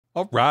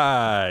All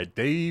right,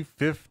 day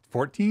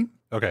 14?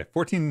 Okay,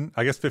 14,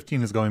 I guess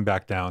 15 is going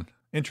back down.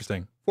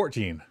 Interesting.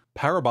 14,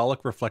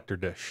 parabolic reflector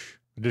dish.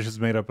 The dish is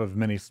made up of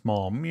many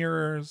small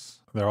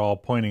mirrors. They're all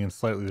pointing in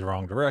slightly the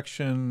wrong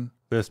direction.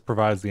 This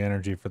provides the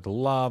energy for the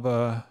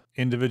lava.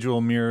 Individual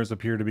mirrors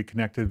appear to be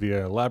connected via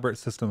an elaborate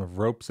system of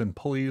ropes and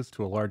pulleys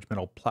to a large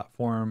metal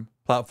platform.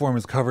 Platform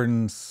is covered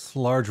in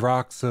large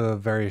rocks of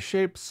various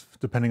shapes.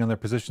 Depending on their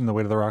position, the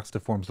weight of the rocks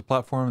deforms the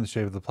platform. The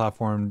shape of the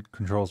platform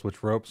controls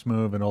which ropes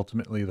move and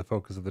ultimately the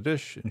focus of the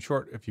dish. In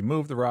short, if you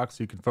move the rocks,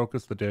 you can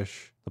focus the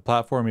dish. The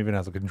platform even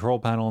has a control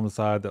panel on the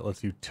side that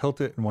lets you tilt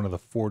it in one of the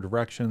 4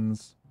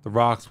 directions. The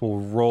rocks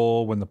will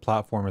roll when the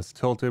platform is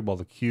tilted, while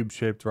the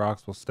cube-shaped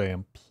rocks will stay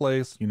in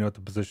place. You note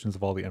the positions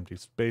of all the empty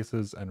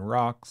spaces and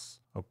rocks.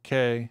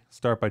 Okay,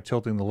 start by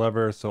tilting the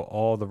lever so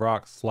all the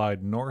rocks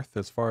slide north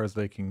as far as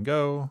they can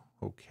go.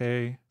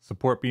 Okay,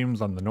 support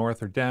beams on the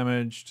north are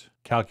damaged.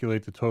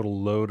 Calculate the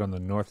total load on the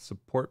north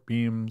support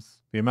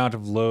beams. The amount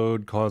of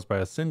load caused by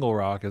a single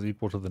rock is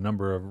equal to the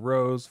number of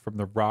rows from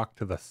the rock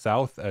to the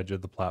south edge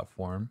of the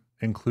platform,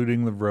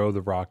 including the row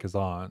the rock is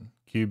on.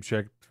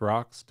 Cube-shaped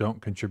rocks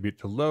don't contribute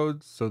to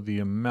loads, so the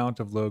amount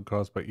of load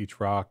caused by each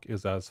rock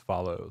is as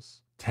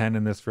follows. 10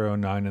 in this row,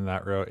 9 in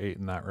that row, 8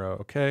 in that row.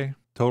 Okay.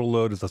 Total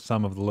load is the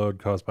sum of the load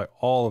caused by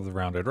all of the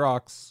rounded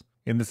rocks.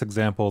 In this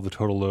example, the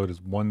total load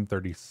is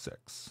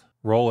 136.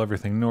 Roll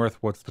everything north,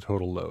 what's the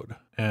total load?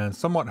 And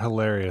somewhat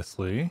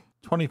hilariously,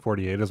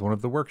 2048 is one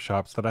of the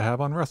workshops that I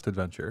have on Rust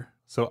Adventure.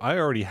 So I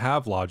already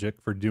have logic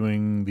for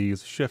doing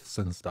these shifts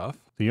and stuff.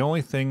 The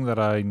only thing that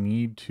I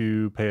need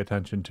to pay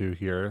attention to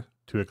here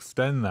to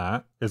extend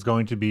that is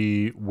going to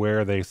be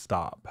where they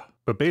stop.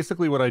 But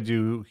basically what I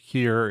do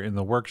here in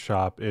the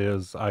workshop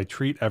is I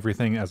treat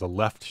everything as a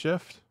left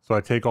shift. So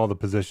I take all the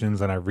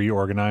positions and I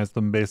reorganize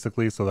them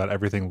basically so that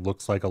everything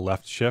looks like a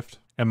left shift.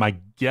 And my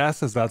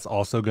guess is that's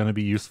also going to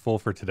be useful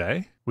for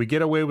today. We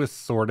get away with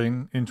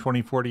sorting in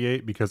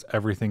 2048 because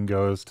everything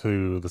goes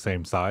to the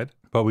same side,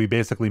 but we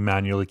basically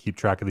manually keep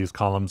track of these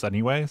columns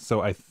anyway.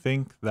 So I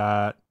think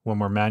that when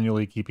we're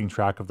manually keeping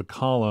track of the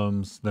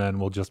columns, then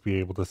we'll just be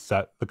able to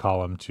set the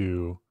column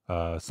to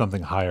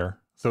something higher.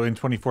 So in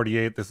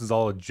 2048, this is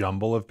all a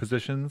jumble of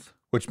positions,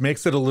 which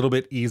makes it a little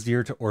bit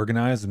easier to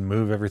organize and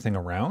move everything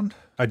around.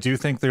 I do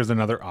think there's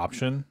another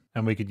option,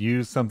 and we could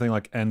use something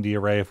like ND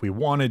array if we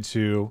wanted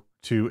to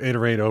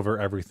iterate over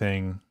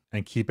everything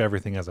and keep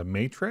everything as a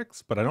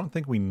matrix, but I don't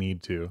think we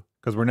need to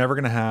because we're never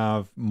going to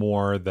have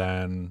more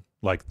than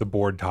like the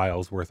board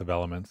tiles worth of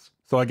elements.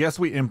 So I guess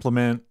we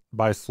implement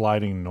by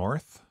sliding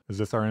north. Is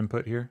this our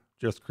input here?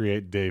 Just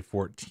create day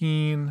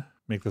 14,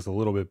 make this a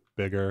little bit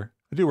bigger.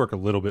 I do work a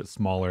little bit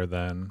smaller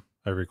than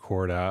I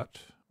record at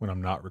when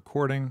I'm not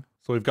recording.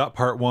 So we've got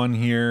part 1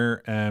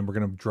 here and we're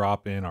going to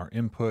drop in our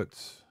input.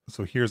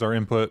 So here's our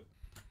input.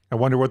 I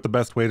wonder what the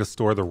best way to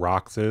store the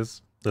rocks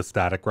is, the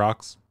static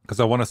rocks, because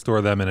I want to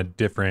store them in a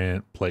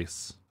different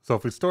place. So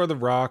if we store the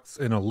rocks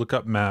in a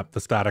lookup map,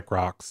 the static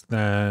rocks,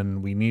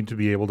 then we need to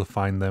be able to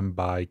find them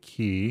by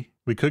key.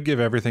 We could give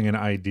everything an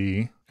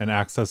ID and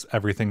access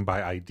everything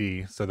by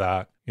ID so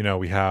that, you know,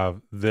 we have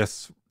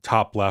this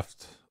top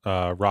left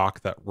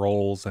rock that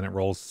rolls and it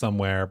rolls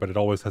somewhere, but it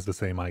always has the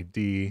same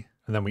ID.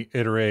 And then we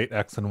iterate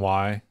X and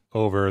Y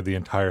over the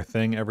entire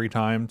thing every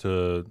time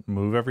to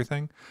move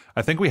everything.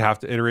 I think we have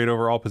to iterate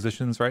over all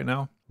positions right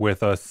now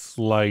with a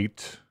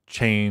slight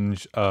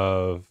change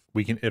of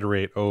we can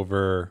iterate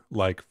over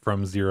like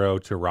from 0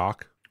 to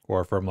rock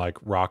or from like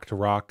rock to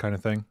rock kind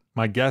of thing.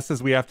 My guess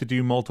is we have to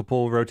do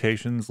multiple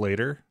rotations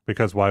later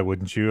because why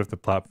wouldn't you if the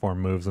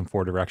platform moves in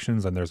 4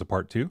 directions and there's a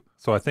part 2?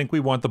 So I think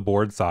we want the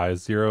board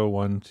size 0,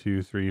 1,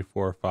 2, 3,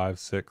 4, 5,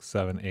 6,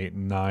 7, 8,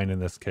 9 in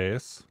this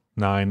case.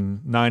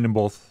 9 in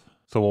both.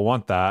 So we'll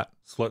want that.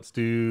 So let's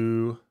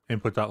do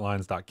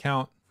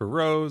input.lines.count for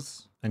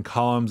rows, and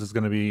columns is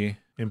going to be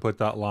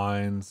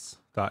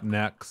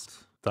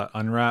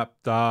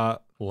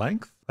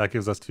input.lines.next.unwrap.length. That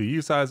gives us 2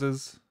 U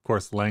sizes. Of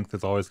course, length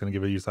is always going to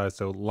give a U size.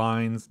 So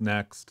lines,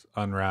 next,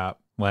 unwrap,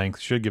 length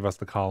should give us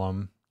the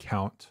column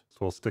count. So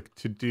we'll stick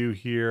to do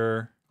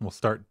here. We'll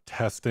start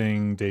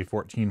testing day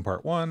 14,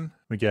 part 1.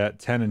 We get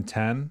 10 and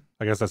 10.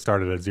 I guess I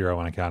started at 0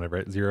 when I counted,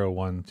 right? 0,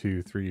 1,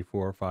 2, 3,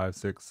 4, 5,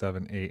 6,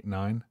 7, 8,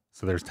 9.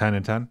 So there's 10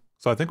 and 10.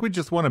 So I think we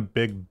just want a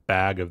big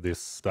bag of this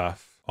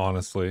stuff,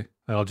 honestly.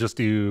 And I'll just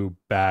do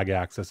bag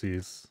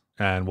accesses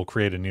and we'll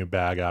create a new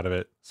bag out of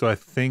it. So I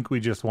think we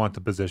just want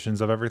the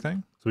positions of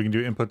everything. So we can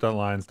do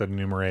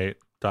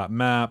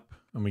input.lines.enumerate.map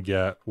and we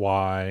get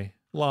Y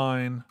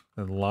line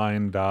and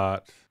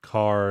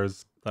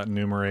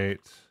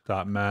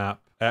line.cars.enumerate.map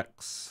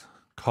X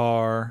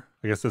car.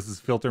 I guess this is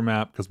filter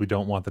map because we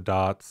don't want the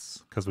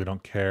dots because we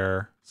don't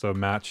care. So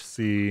match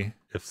C.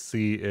 If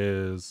C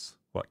is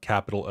what,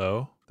 capital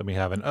O, then we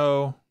have an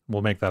O.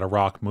 We'll make that a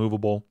rock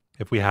movable.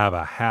 If we have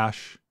a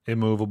hash,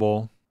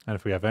 immovable. And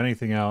if we have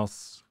anything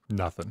else,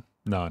 nothing,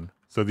 none.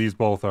 So these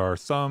both are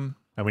sum,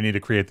 and we need to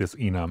create this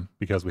enum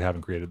because we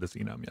haven't created this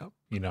enum yet.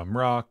 Enum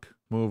rock,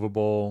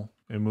 movable,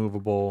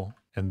 immovable,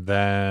 and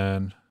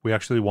then we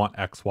actually want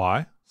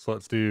XY. So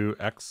let's do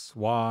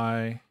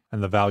XY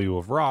and the value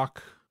of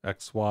rock,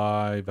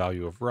 XY,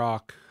 value of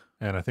rock.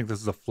 And I think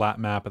this is a flat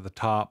map at the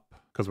top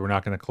because we're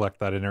not going to collect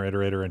that inner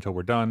iterator until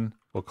we're done.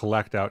 We'll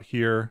collect out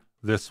here.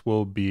 This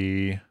will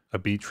be a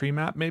B tree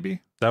map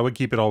maybe. That would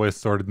keep it always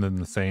sorted in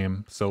the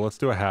same. So let's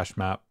do a hash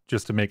map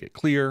just to make it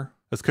clear.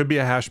 This could be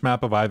a hash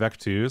map of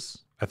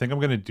ivec2s. I think I'm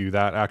going to do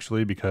that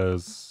actually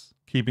because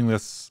keeping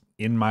this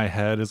in my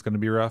head is going to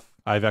be rough.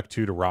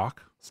 ivec2 to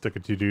rock. Stick a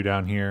to-do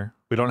down here.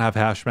 We don't have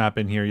hash map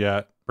in here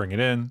yet. Bring it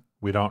in.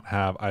 We don't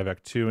have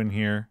ivec2 in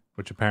here,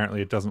 which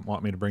apparently it doesn't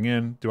want me to bring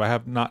in. Do I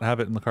not have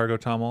it in the cargo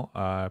toml?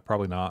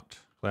 Probably not.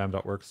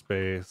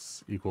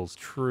 Lam.workspace equals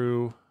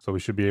true. So we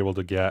should be able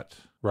to get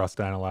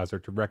Rust Analyzer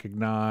to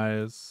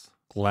recognize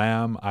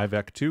glam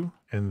ivec2.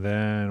 And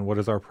then what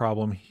is our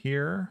problem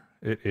here?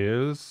 It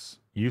is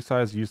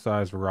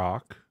usize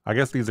rock. I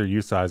guess these are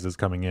usizes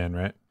coming in,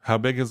 right? How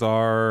big is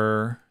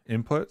our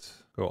input?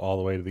 Go all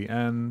the way to the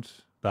end.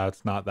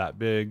 That's not that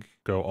big.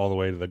 Go all the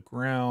way to the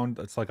ground.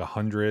 That's like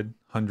 100.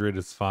 100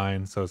 is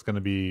fine. So it's going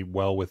to be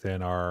well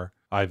within our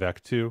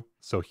ivec2.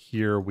 So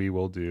here we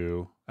will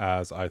do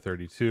as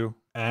i32.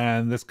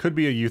 And this could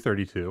be a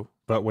u32.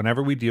 But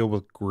whenever we deal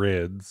with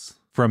grids,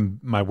 from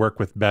my work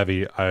with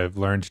Bevy, I've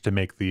learned to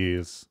make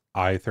these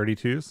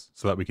i32s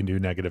so that we can do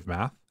negative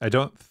math. I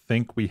don't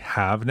think we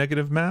have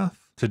negative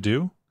math to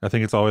do. I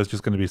think it's always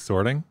just going to be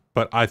sorting,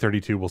 but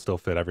i32 will still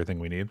fit everything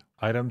we need.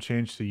 Item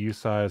change to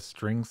usize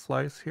string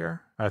slice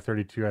here.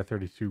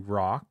 i32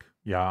 rock.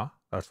 Yeah,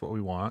 that's what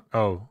we want.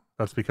 Oh,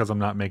 that's because I'm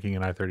not making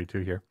an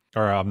i32 here.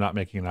 Or I'm not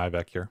making an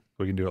ivec here.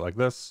 We can do it like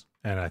this.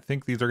 And I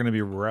think these are going to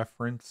be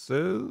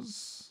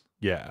references.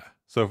 Yeah.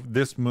 So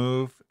this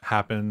move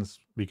happens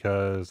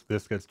because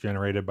this gets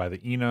generated by the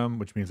enum,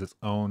 which means it's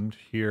owned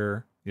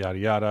here, yada,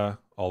 yada,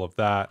 all of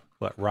that.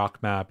 Let rock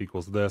map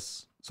equals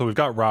this. So we've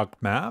got rock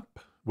map,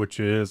 which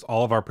is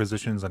all of our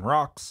positions and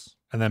rocks.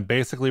 And then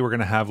basically we're going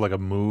to have like a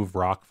move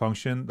rock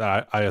function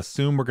that I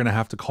assume we're going to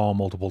have to call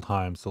multiple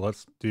times. So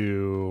let's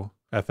do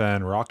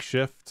fn rock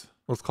shift,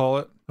 let's call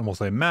it, and we'll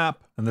say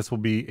map. And this will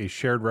be a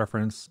shared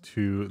reference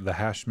to the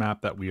hash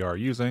map that we are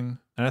using.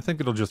 And I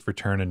think it'll just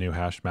return a new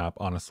hash map,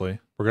 honestly.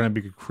 We're going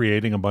to be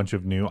creating a bunch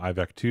of new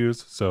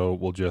ivec2s, so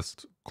we'll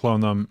just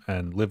clone them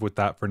and live with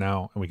that for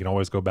now. And we can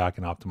always go back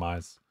and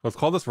optimize. Let's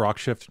call this rock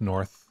shift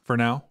north for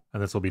now.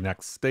 And this will be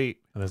next state.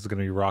 And this is going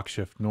to be rock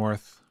shift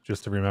north,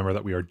 just to remember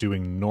that we are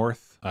doing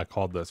north. I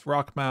called this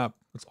rock map.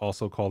 Let's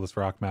also call this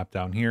rock map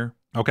down here.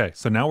 Okay,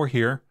 so now we're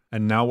here.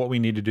 And now what we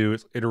need to do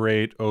is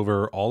iterate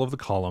over all of the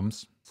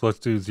columns. So let's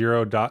do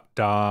 0 dot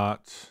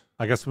dot.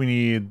 I guess we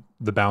need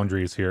the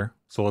boundaries here.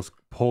 So let's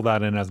pull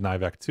that in as an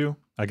ivec2.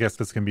 I guess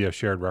this can be a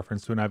shared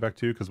reference to an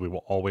ivec2 because we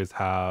will always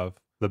have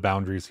the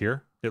boundaries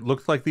here. It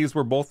looks like these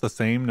were both the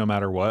same no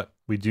matter what.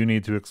 We do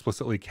need to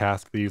explicitly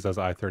cast these as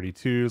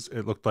i32s.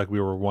 It looked like we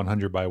were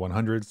 100 by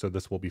 100, so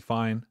this will be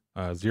fine.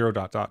 0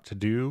 dot dot to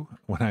do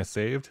when I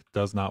saved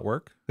does not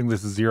work. I think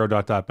this is 0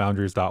 dot dot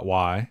boundaries dot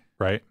y,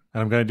 right?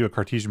 And I'm going to do a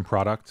Cartesian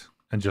product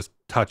and just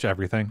touch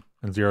everything.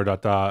 And 0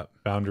 dot dot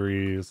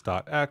boundaries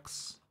dot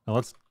x. Now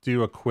let's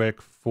do a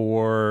quick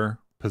for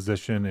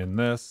position in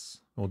this.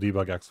 We'll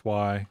debug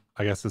xy.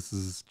 I guess this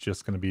is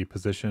just going to be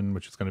position,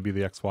 which is going to be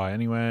the xy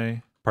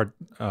anyway.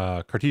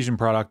 Cartesian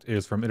product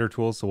is from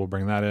itertools, so we'll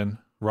bring that in.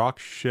 Rock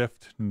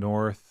shift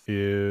north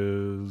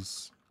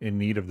is in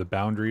need of the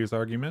boundaries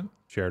argument.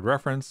 Shared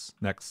reference,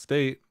 next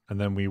state,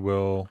 and then we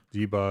will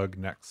debug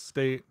next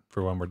state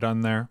for when we're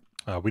done there.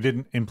 We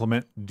didn't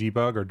implement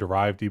debug or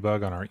derive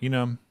debug on our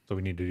enum, so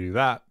we need to do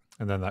that,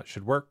 and then that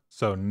should work.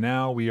 So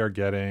now we are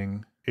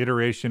getting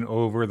iteration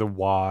over the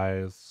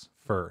y's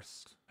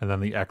first, and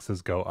then the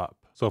x's go up.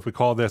 So if we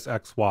call this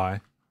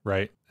xy,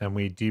 right, and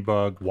we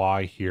debug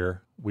y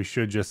here, we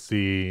should just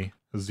see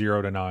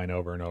 0 to 9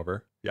 over and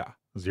over. Yeah,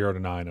 0 to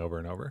 9 over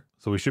and over.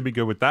 So we should be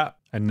good with that.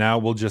 And now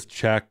we'll just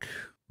check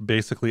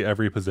basically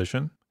every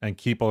position and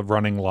keep a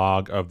running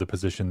log of the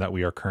position that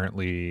we are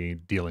currently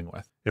dealing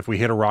with. If we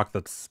hit a rock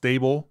that's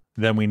stable,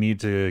 then we need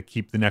to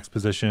keep the next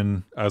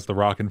position as the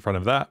rock in front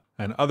of that.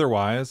 And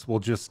otherwise, we'll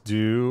just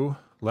do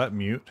let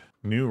mute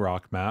new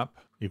rock map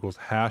equals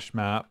hash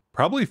map,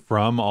 probably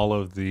from all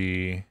of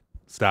the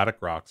static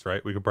rocks,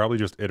 right? We could probably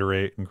just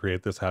iterate and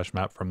create this hash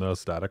map from those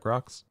static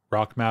rocks.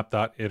 Rock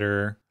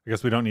map.iter. I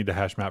guess we don't need to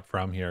hash map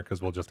from here because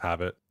we'll just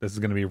have it. This is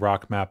going to be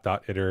rock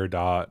map.iter.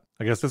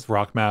 I guess this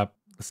rock map,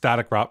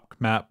 static rock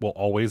map will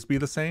always be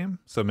the same.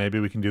 So maybe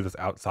we can do this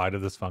outside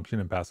of this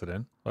function and pass it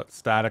in. But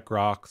static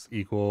rocks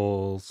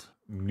equals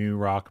new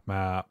rock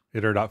map,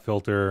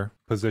 iter.filter,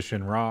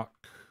 position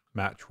rock,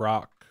 match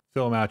rock,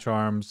 fill match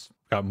arms.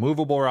 Got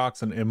movable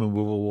rocks and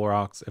immovable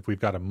rocks. If we've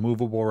got a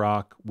movable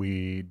rock,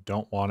 we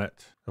don't want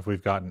it. If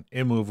we've got an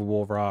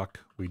immovable rock,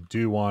 we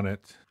do want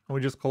it. And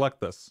we just collect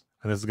this.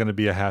 And this is going to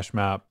be a hash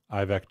map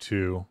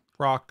ivec2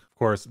 rock. Of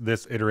course,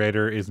 this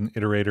iterator is an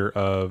iterator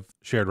of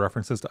shared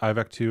references to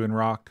ivec2 and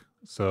rock.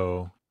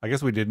 So I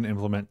guess we didn't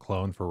implement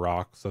clone for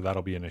rock, so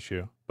that'll be an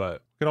issue.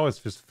 But we can always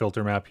just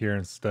filter map here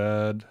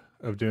instead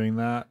of doing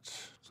that.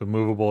 So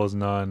movable is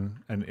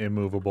none and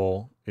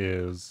immovable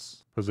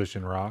is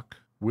position rock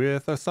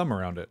with a sum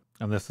around it.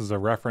 And this is a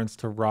reference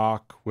to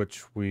rock,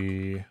 which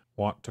we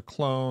want to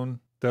clone.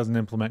 Doesn't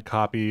implement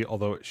copy,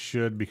 although it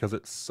should because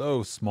it's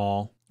so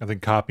small. I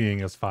think copying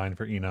is fine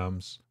for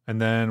enums.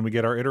 And then we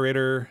get our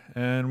iterator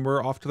and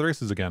we're off to the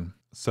races again.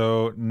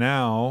 So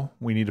now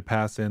we need to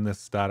pass in this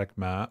static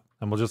map,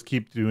 and we'll just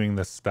keep doing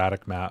this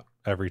static map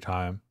every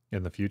time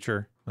in the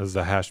future. This is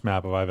a hash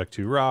map of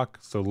ivec2 rock.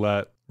 So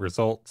let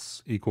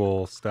results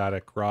equal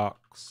static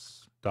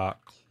rocks dot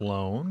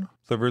clone.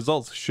 So the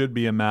results should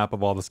be a map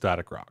of all the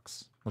static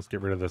rocks. Let's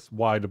get rid of this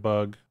Y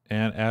debug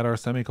and add our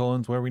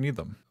semicolons where we need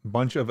them. A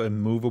bunch of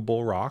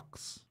immovable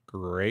rocks.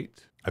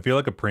 Great. I feel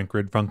like a print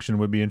grid function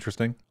would be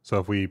interesting. So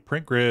if we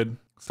print grid,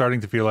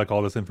 starting to feel like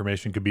all this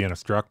information could be in a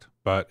struct,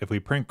 but if we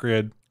print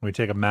grid, we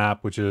take a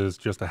map, which is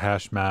just a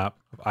hash map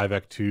of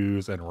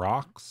ivec2s and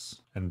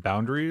rocks and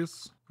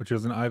boundaries, which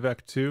is an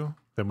ivec2,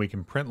 then we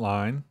can print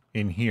line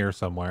in here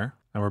somewhere.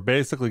 And we're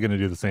basically going to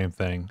do the same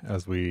thing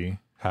as we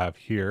have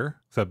here,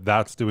 except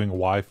that's doing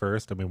Y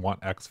first and we want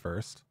X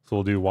first. So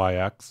we'll do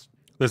YX.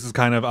 This is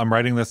kind of, I'm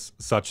writing this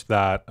such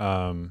that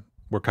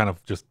we're kind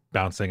of just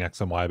bouncing X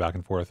and Y back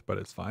and forth, but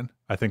it's fine.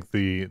 I think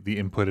the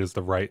input is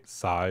the right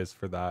size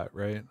for that,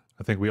 right?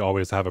 I think we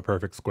always have a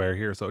perfect square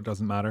here, so it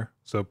doesn't matter.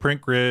 So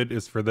print grid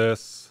is for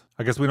this.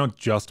 I guess we don't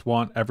just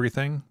want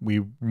everything.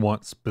 We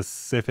want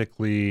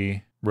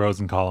specifically rows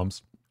and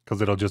columns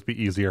because it'll just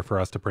be easier for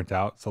us to print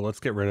out. So let's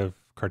get rid of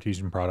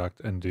Cartesian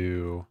product and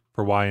do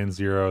for Y in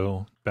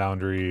 0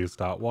 boundaries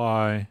dot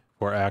Y,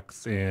 for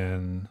X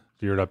in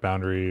 0 dot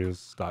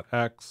boundaries dot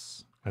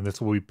X. And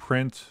this will be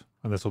print,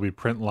 and this will be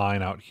print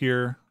line out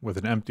here with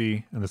an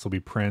empty, and this will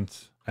be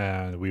print,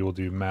 and we will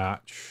do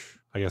match,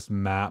 I guess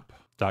map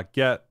dot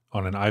get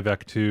on an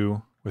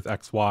ivec2 with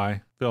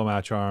XY, fill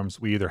match arms.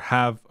 We either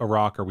have a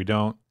rock or we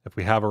don't. If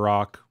we have a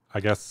rock, I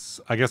guess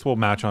we'll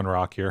match on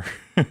rock here.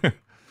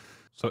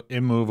 So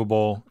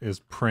immovable is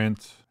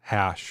print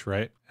hash,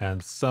 right?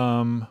 And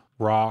some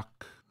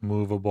rock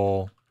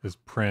movable is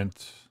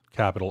print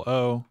capital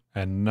O,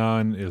 and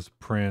none is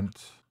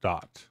print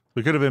dot.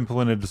 We could have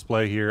implemented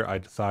display here. I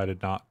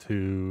decided not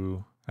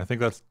to. I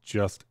think that's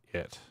just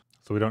it.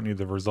 So we don't need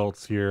the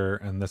results here,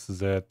 and this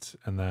is it.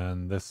 And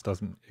then this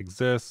doesn't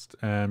exist,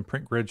 and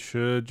print grid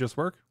should just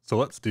work. So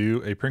let's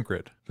do a print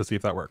grid to see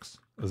if that works.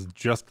 This is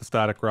just the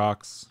static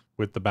rocks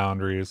with the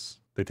boundaries.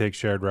 They take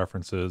shared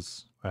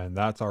references, and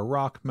that's our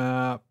rock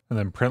map. And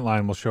then print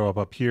line will show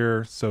up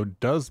here. So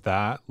does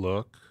that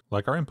look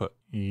like our input?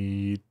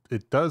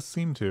 It does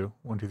seem to.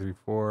 1, 2, 3,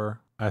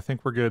 4. I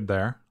think we're good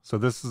there. So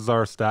this is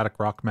our static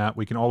rock map.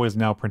 We can always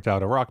now print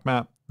out a rock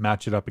map,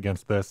 match it up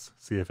against this,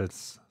 see if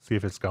it's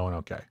going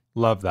okay.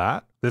 Love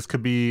that. This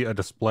could be a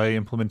display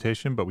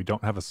implementation, but we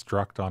don't have a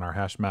struct on our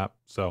hash map,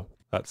 so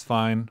that's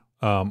fine.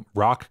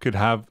 Rock could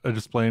have a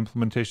display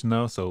implementation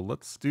though, so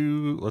let's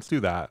do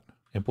that.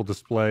 Impl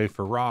display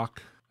for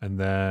rock, and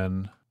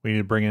then we need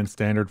to bring in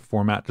standard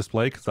format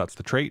display because that's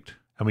the trait.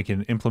 And we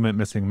can implement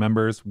missing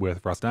members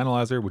with Rust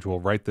Analyzer, which will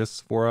write this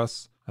for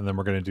us. And then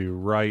we're going to do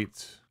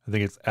write, I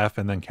think it's F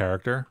and then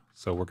character.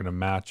 So we're going to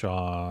match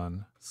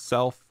on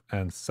self,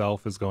 and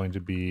self is going to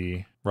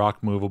be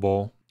rock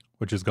movable,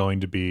 which is going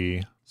to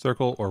be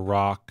circle, or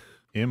rock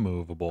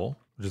immovable,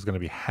 which is going to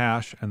be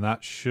hash. And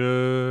that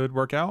should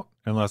work out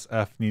unless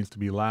F needs to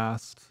be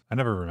last. I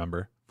never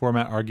remember.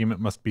 Format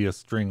argument must be a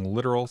string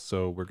literal.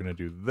 So we're going to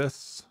do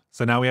this.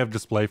 So now we have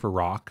display for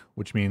rock,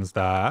 which means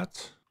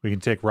that we can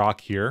take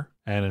rock here,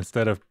 and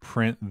instead of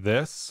print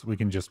this, we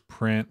can just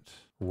print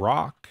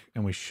rock,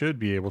 and we should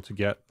be able to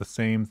get the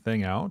same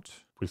thing out.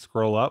 If we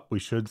scroll up, we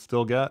should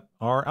still get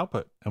our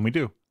output, and we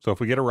do. So if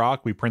we get a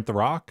rock, we print the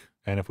rock,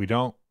 and if we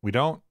don't, we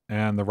don't,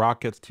 and the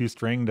rock gets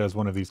toStringed as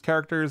one of these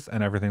characters,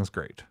 and everything's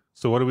great.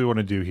 So what do we want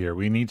to do here?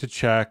 We need to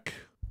check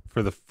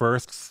for the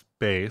first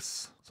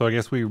space. So I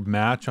guess we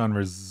match on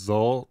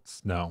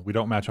results. No, we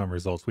don't match on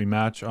results. We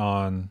match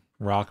on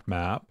rock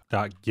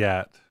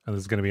map.get, and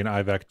this is going to be an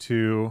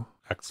ivec2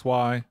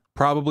 xy.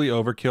 Probably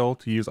overkill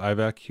to use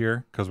ivec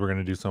here because we're going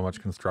to do so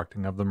much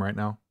constructing of them right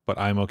now, but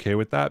I'm okay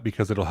with that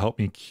because it'll help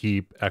me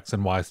keep x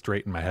and y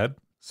straight in my head.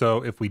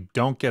 So if we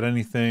don't get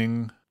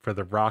anything for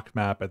the rock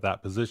map at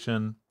that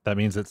position, that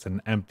means it's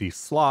an empty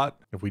slot.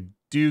 If we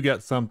do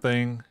get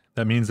something,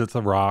 that means it's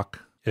a rock.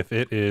 If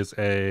it is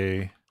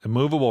a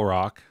immovable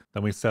rock,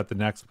 then we set the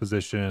next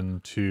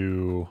position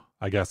to,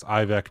 I guess,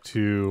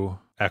 ivec2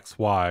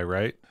 xy,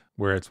 right?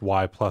 Where it's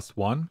y plus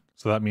 1.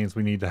 So that means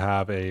we need to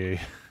have a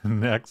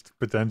next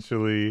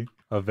potentially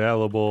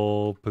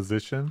available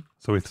position.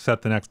 So we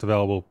set the next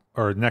available,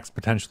 or next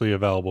potentially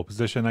available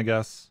position, I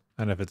guess.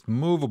 And if it's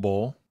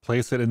movable,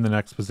 place it in the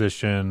next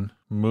position,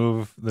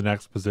 move the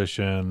next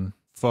position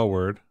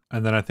forward.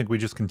 And then I think we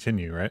just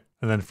continue, right?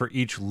 And then for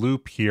each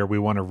loop here, we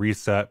want to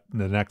reset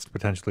the next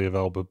potentially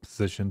available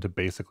position to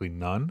basically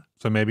none.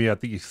 So maybe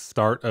at the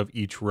start of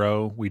each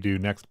row, we do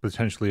next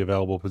potentially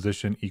available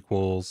position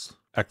equals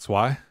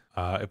xy.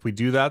 If we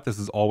do that, this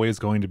is always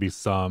going to be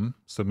sum.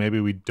 So maybe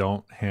we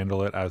don't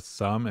handle it as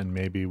sum, and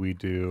maybe we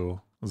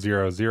do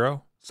 0,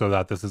 0, so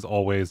that this is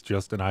always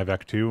just an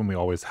ivec2 and we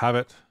always have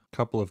it. A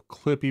couple of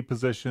clippy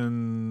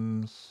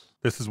positions.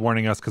 This is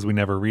warning us because we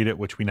never read it,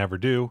 which we never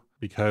do,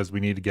 because we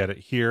need to get it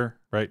here,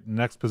 right?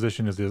 Next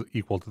position is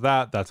equal to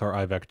that. That's our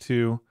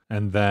IVEC2.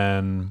 And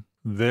then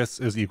this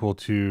is equal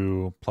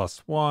to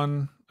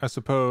 +1, I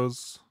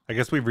suppose. I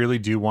guess we really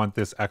do want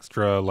this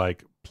extra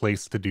like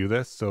place to do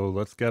this. So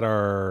let's get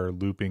our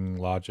looping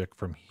logic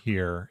from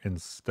here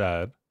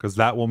instead, because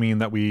that will mean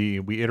that we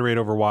iterate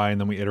over y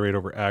and then we iterate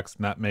over x,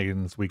 and that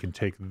means we can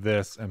take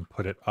this and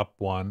put it up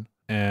 1.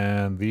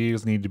 And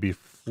these need to be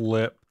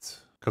flipped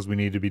because we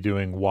need to be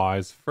doing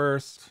y's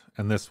first.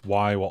 And this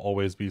y will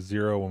always be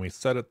 0 when we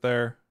set it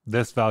there.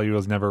 This value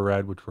is never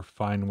read, which we're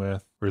fine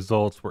with.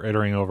 Results, we're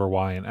iterating over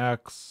y and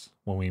x.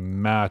 When we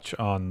match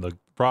on the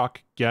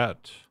rock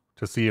get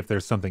to see if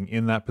there's something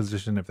in that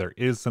position. If there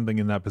is something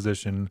in that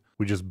position,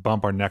 we just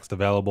bump our next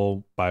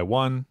available by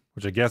 1,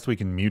 which I guess we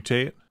can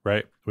mutate,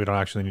 right? We don't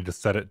actually need to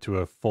set it to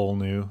a full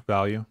new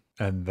value.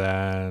 And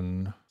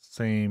then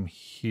same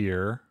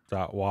here,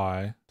 dot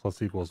y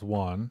plus equals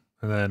 1.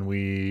 And then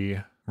we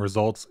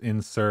results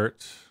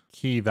insert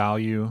key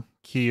value.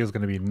 Key is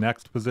going to be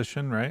next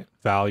position, right?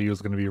 Value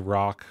is going to be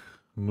rock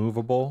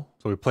movable.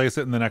 So we place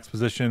it in the next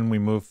position, we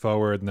move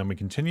forward, and then we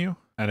continue.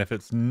 And if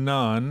it's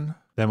none,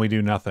 then we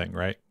do nothing,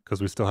 right?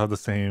 Because we still have the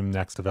same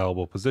next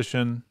available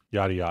position,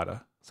 yada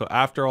yada. So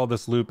after all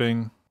this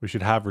looping, we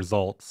should have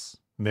results.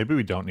 Maybe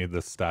we don't need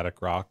this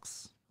static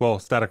rocks. Well,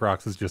 static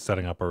rocks is just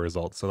setting up our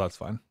results, so that's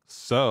fine.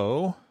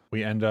 So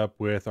we end up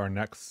with our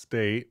next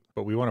state,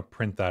 but we want to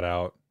print that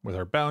out with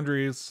our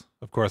boundaries.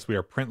 Of course, we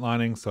are print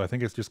lining, so I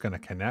think it's just going to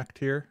connect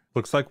here.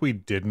 Looks like we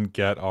didn't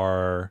get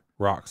our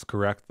rocks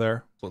correct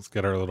there. So let's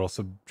get our little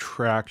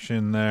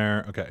subtraction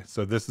there. Okay,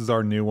 so this is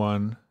our new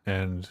one,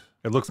 and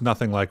it looks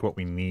nothing like what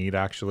we need,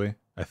 actually,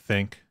 I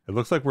think. It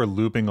looks like we're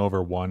looping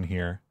over 1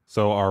 here.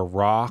 So our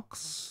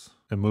rocks,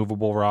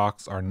 immovable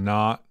rocks, are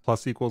not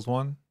plus equals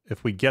 1.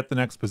 If we get the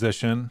next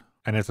position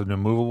and it's an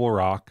immovable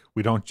rock,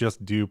 we don't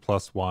just do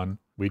 +1.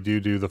 We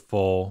do the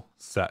full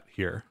set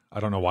here.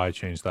 I don't know why I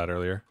changed that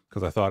earlier,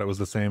 because I thought it was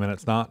the same and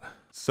it's not.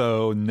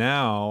 So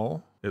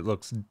now it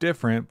looks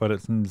different, but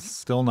it's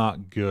still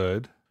not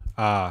good.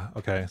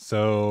 Okay,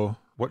 so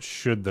what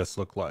should this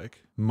look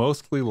like?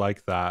 Mostly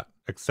like that,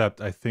 except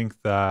I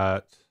think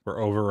that we're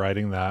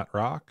overwriting that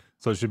rock.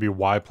 So it should be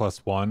y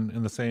plus 1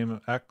 in the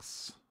same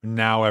x.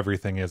 Now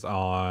everything is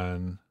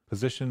on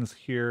positions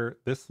here.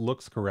 This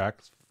looks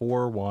correct.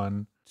 4,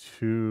 1,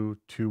 2,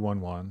 2,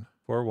 1, 1.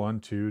 4, 1,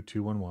 2,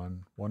 2, 1,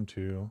 1. 1,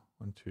 2,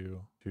 1,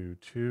 2, 2,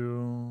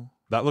 2.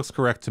 That looks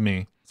correct to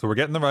me. So we're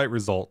getting the right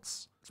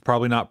results. It's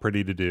probably not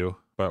pretty to do,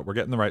 but we're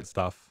getting the right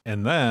stuff.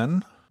 And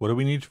then what do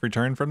we need to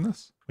return from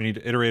this? We need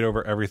to iterate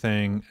over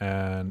everything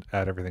and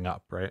add everything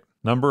up, right?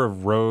 Number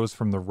of rows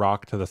from the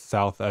rock to the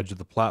south edge of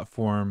the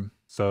platform.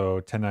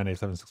 So 10, 9, 8,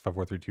 7, 6, 5,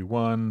 4, 3, 2,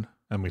 1,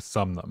 and we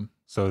sum them.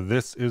 So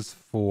this is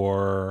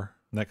for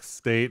next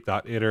state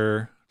dot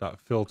iter dot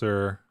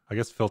filter, I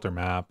guess filter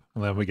map.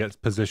 And then we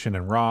get position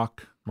and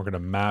rock. We're going to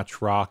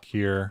match rock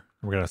here.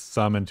 We're going to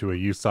sum into a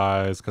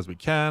usize because we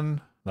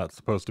can. That's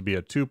supposed to be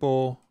a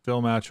tuple.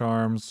 Fill match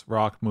arms,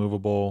 rock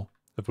movable.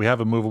 If we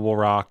have a movable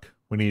rock,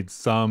 we need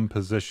sum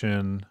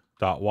position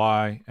dot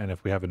y. And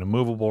if we have an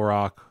immovable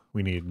rock,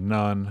 we need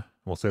none.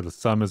 We'll say the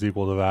sum is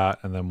equal to that.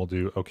 And then we'll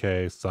do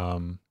okay,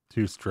 sum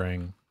to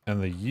string.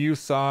 And the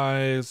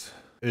usize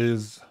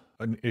is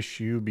an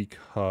issue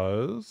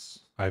because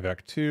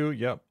IVEC2,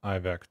 yep,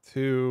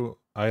 IVEC2.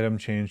 Item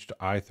changed to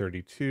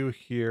I32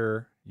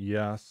 here,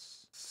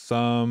 yes.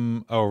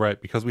 Sum, oh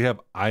right, because we have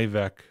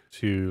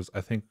IVEC2s,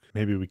 I think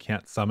maybe we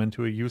can't sum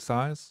into a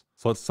usize.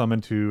 So let's sum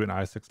into an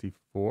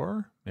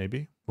I64,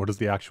 maybe. What is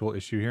the actual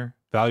issue here?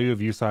 Value of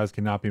usize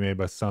cannot be made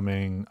by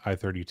summing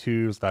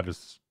I32s, that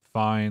is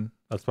fine.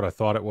 That's what I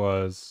thought it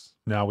was.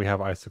 Now we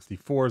have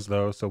I64s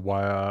though, so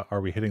why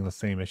are we hitting the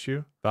same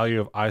issue? Value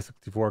of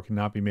I64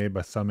 cannot be made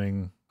by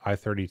summing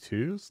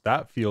I32s?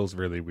 That feels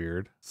really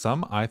weird.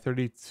 Sum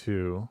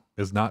I32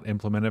 is not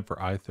implemented for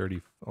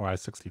I30 or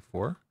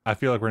I64. I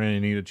feel like we're going to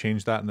need to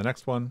change that in the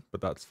next one,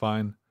 but that's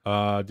fine.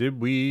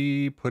 Did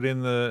we put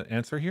in the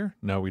answer here?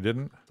 No, we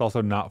didn't. It's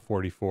also not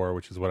 44,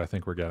 which is what I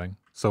think we're getting.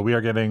 So we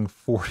are getting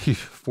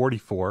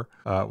 44,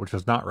 which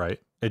is not right.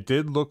 It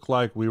did look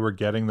like we were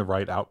getting the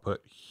right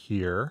output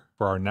here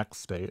for our next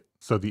state.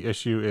 So the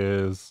issue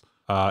is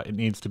it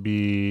needs to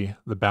be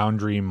the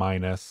boundary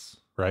minus,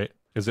 right?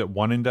 Is it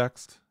 1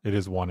 indexed? It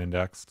is 1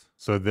 indexed.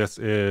 So this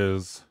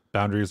is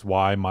boundaries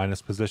y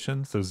minus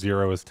position. So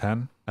 0 is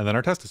 10. And then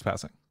our test is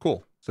passing.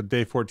 Cool. So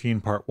day 14,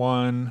 part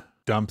 1,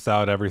 dumps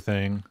out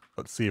everything.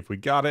 Let's see if we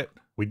got it.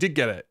 We did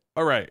get it.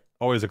 All right.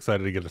 Always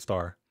excited to get a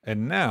star.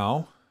 And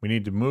now we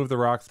need to move the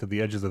rocks to the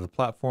edges of the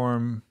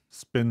platform.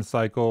 Spin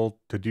cycle.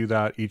 To do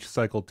that, each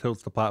cycle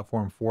tilts the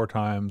platform 4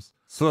 times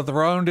so that the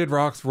rounded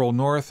rocks roll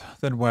north,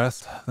 then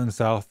west, then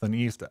south, then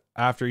east.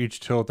 After each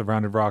tilt, the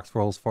rounded rocks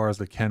roll as far as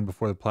they can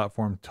before the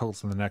platform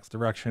tilts in the next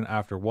direction.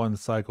 After one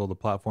cycle, the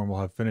platform will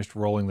have finished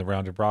rolling the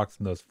rounded rocks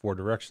in those 4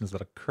 directions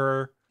that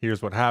occur.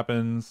 Here's what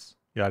happens.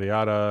 Yada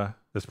yada.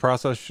 This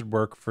process should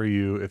work for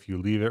you if you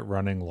leave it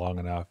running long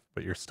enough,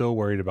 but you're still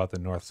worried about the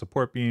north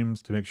support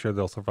beams. To make sure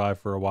they'll survive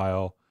for a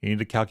while, you need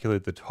to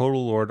calculate the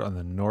total load on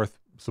the north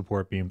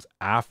support beams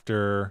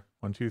after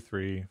 1, 2,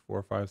 3,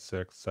 4, 5,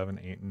 6, 7,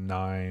 8,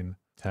 9,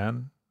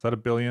 10. Is that a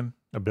billion?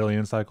 A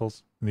billion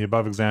cycles? In the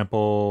above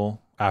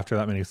example, after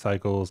that many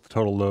cycles, the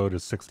total load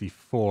is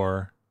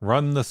 64.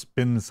 Run the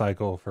spin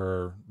cycle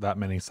for that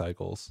many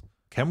cycles.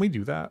 Can we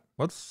do that?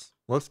 Let's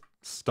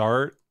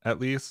start at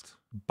least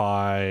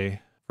by,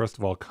 first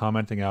of all,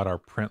 commenting out our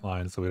print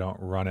line so we don't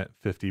run it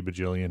 50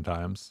 bajillion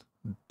times.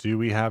 Do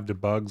we have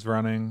debugs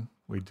running?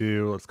 We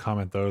do. Let's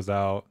comment those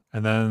out.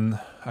 And then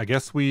I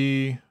guess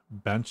we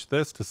bench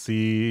this to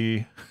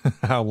see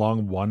how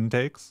long 1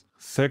 takes.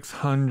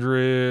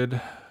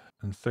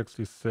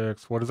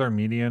 666. What is our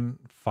median?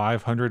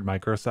 500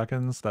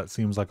 microseconds. That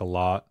seems like a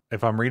lot.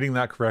 If I'm reading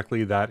that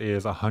correctly, that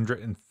is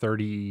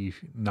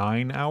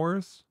 139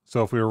 hours.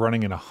 So if we were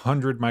running in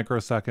 100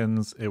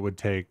 microseconds, it would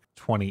take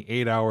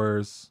 28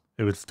 hours.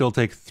 It would still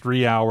take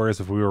 3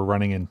 hours if we were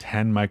running in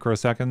 10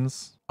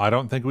 microseconds. I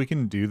don't think we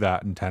can do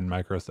that in 10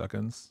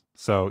 microseconds.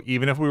 So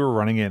even if we were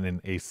running it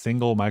in a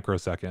single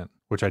microsecond,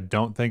 which I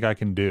don't think I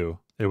can do,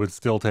 it would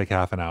still take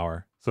half an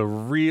hour. So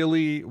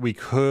really, we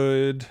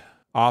could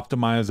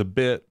optimize a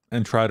bit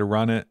and try to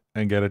run it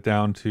and get it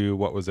down to,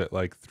 what was it,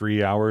 like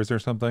 3 hours or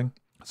something?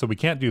 So we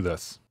can't do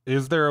this.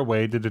 Is there a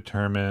way to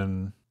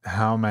determine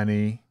how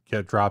many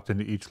get dropped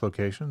into each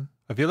location?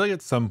 I feel like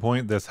at some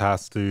point this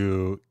has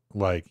to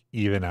like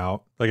even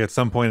out. Like at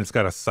some point it's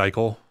got to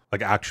cycle,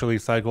 like actually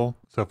cycle.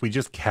 So if we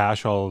just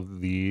cache all of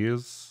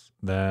these,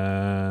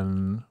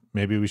 then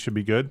maybe we should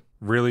be good.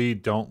 Really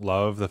don't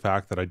love the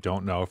fact that I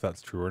don't know if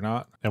that's true or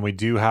not. And we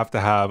do have to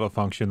have a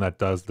function that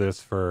does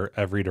this for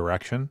every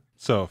direction.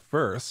 So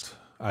first,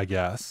 I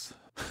guess,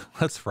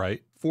 let's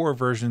write 4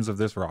 versions of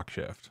this rock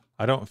shift.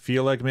 I don't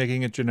feel like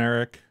making it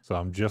generic, so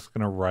I'm just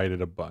gonna write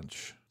it a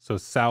bunch. So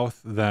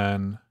south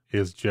then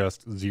is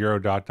just 0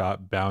 dot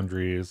dot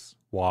boundaries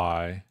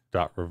y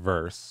dot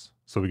reverse.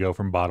 So we go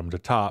from bottom to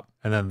top,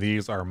 and then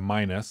these are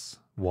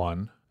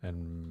 -1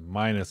 and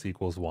minus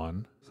equals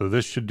 1. So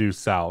this should do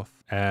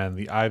south, and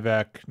the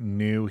IVEC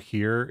new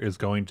here is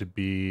going to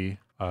be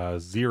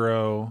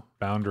 0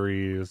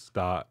 boundaries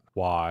dot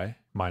y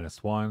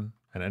 -1.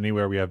 And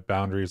anywhere we have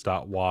boundaries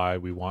dot y,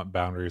 we want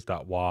boundaries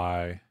dot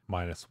y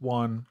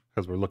 -1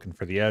 because we're looking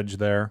for the edge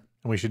there.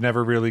 And we should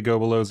never really go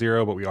below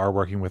 0, but we are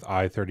working with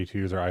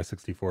I32s or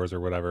I64s or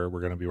whatever we're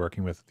going to be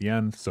working with at the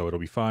end, so it'll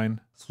be fine.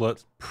 So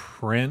let's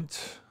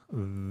print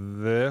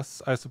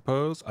this, I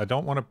suppose. I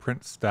don't want to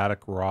print static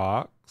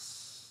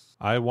rocks.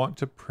 I want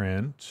to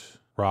print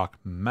rock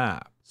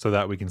map so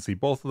that we can see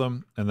both of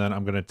them. And then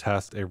I'm going to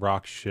test a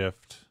rock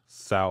shift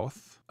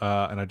south.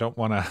 And I don't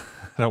want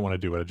to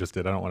do what I just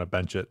did. I don't want to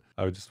bench it.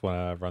 I would just want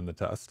to run the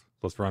test.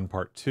 Let's run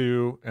part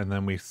 2, and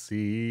then we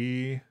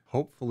see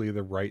hopefully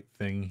the right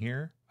thing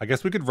here. I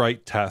guess we could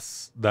write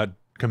tests that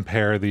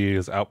compare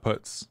these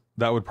outputs.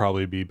 That would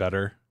probably be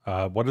better.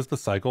 What is the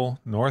cycle?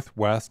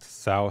 Northwest,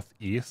 south,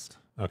 east.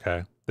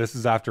 Okay. This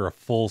is after a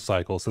full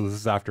cycle. So this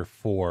is after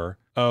 4.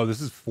 Oh, this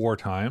is 4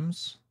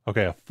 times.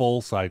 Okay. A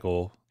full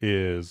cycle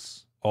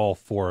is all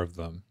 4 of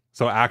them.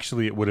 So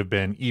actually it would have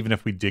been, even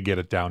if we did get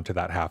it down to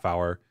that half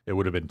hour, it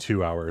would have been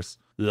 2 hours.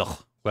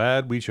 Ugh.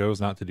 Glad we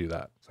chose not to do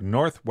that. So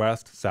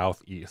northwest,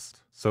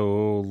 southeast.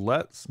 So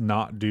let's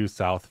not do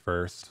south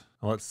first.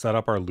 Let's set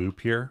up our loop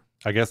here.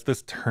 I guess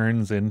this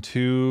turns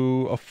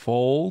into a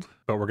fold,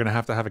 but we're gonna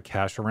have to have a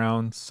cache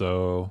around.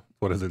 So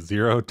what is it?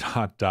 0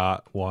 dot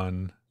dot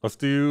 1. Let's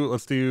do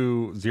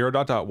 0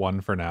 dot dot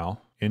 1 for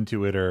now.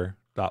 Intuiter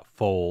dot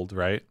fold,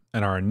 right?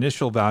 And our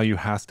initial value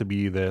has to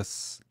be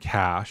this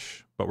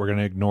cache, but we're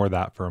gonna ignore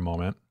that for a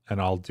moment. And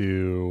I'll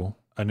do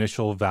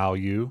initial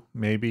value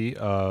maybe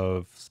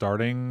of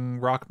starting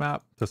rock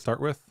map to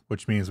start with,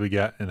 which means we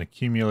get an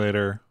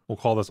accumulator. We'll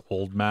call this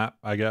old map,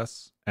 I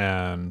guess,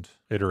 and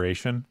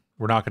iteration.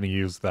 We're not going to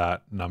use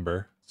that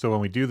number. So when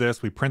we do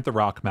this, we print the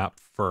rock map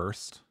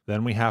first.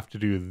 Then we have to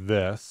do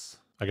this.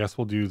 I guess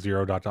we'll do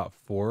 0 dot dot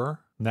 4.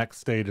 Next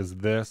state is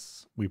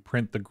this. We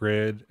print the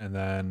grid, and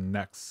then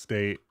next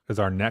state is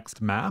our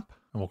next map.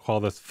 And we'll call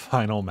this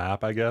final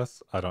map, I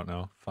guess. I don't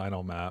know,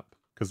 final map,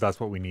 because that's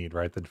what we need,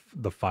 right?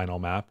 The final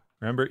map.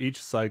 Remember,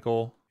 each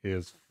cycle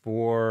is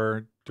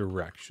 4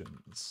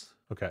 directions.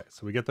 Okay,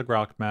 so we get the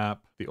rock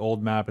map, the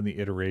old map, and the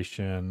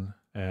iteration.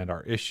 And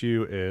our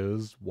issue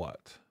is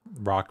what?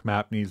 Rock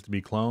map needs to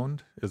be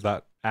cloned. Is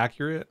that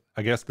accurate?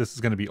 I guess this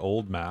is going to be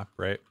old map,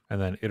 right? And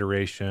then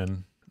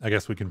iteration. I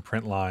guess we can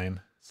print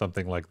line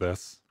something like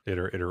this.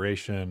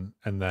 Iteration.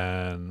 And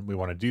then we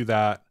want to do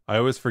that. I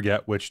always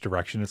forget which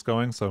direction it's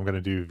going, so I'm going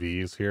to do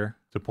V's here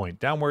to point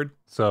downward.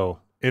 So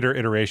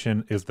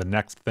iteration is the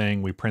next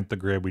thing. We print the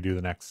grid, we do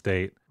the next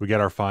state, we get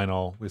our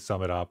final, we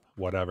sum it up,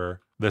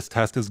 whatever. This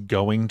test is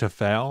going to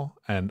fail,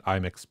 and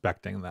I'm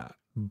expecting that.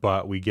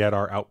 But we get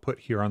our output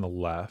here on the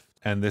left,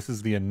 and this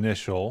is the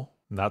initial,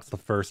 and that's the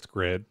first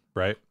grid,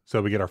 right?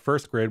 So we get our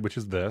first grid, which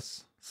is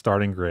this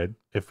starting grid.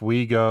 If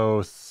we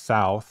go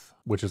south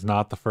which is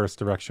not the first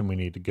direction we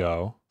need to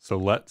go. So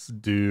let's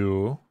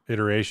do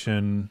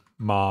iteration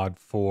mod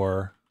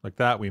 4 like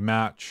that. We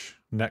match.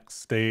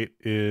 Next state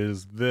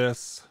is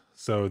this.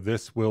 So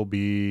this will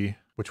be,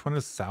 which one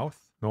is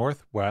south?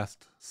 North,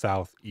 west,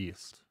 south,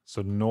 east.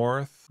 So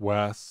north,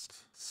 west,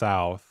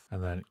 south,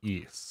 and then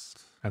east.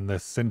 And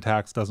this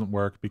syntax doesn't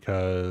work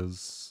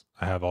because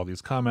I have all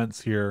these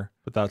comments here,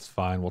 but that's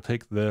fine. We'll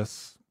take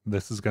this.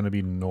 This is going to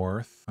be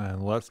north.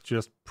 And let's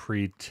just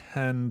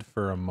pretend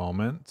for a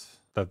moment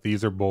that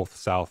these are both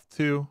south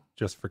too,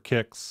 just for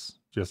kicks,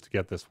 just to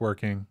get this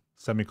working.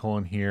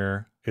 Semicolon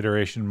here.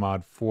 Iteration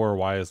mod 4.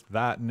 Why is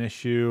that an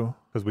issue?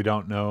 Because we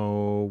don't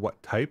know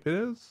what type it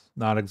is.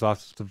 Not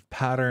exhaustive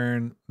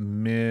pattern.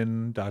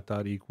 Min ...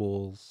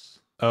 equals.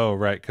 Oh,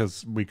 right.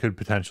 Because we could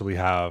potentially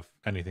have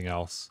anything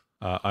else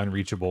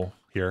unreachable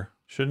here.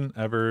 Shouldn't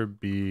ever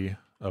be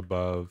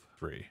above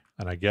 3.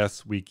 And I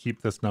guess we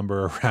keep this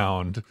number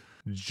around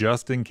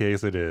just in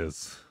case it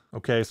is.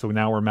 Okay, so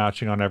now we're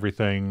matching on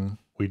everything.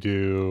 We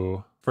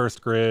do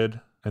first grid,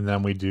 and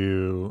then we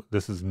do,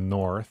 this is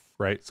north,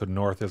 right? So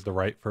north is the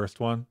right first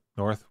one.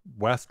 North,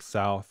 west,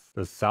 south.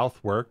 Does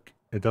south work?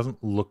 It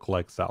doesn't look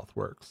like south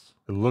works.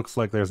 It looks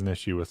like there's an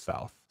issue with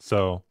south.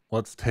 So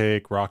let's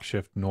take rock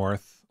shift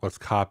north. Let's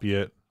copy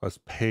it. Let's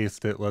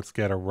paste it. Let's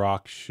get a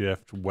rock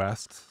shift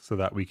west so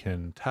that we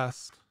can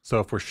test.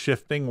 So if we're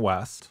shifting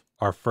west,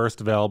 our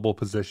first available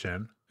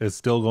position is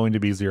still going to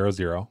be 0,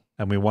 0.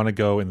 And we want to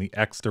go in the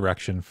X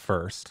direction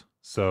first.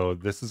 So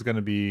this is going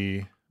to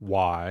be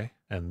Y,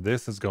 and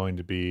this is going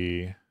to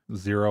be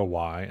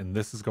 0Y, and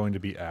this is going to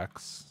be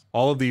X.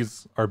 All of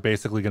these are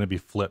basically going to be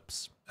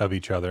flips of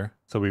each other.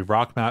 So we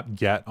rock map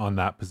get on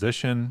that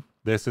position.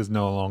 This is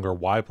no longer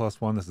Y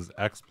plus 1. This is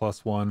X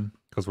plus 1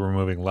 because we're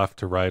moving left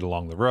to right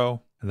along the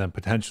row. And then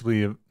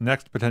potentially,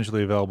 next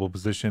potentially available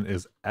position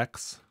is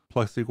X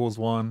plus equals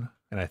 1.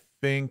 And I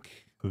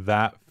think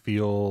that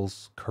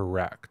feels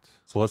correct.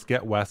 So let's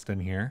get west in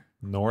here.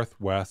 North,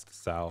 west,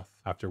 south.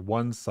 After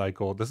one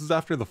cycle, this is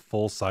after the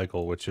full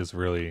cycle, which is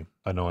really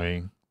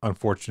annoying.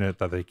 Unfortunate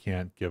that they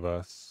can't give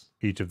us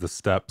each of the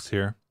steps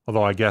here.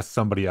 Although I guess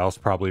somebody else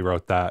probably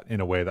wrote that in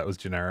a way that was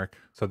generic.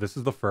 So this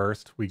is the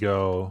first. We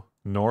go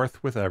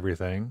north with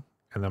everything,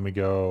 and then we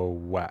go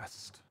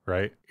west,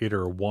 right?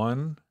 Iter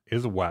 1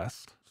 is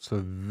west.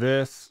 So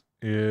this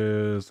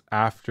is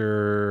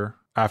after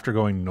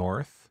going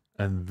north,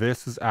 and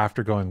this is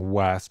after going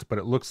west, but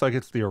it looks like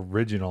it's the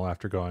original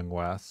after going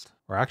west.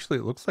 Or actually,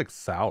 it looks like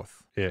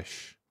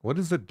south-ish. What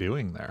is it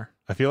doing there?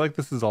 I feel like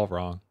this is all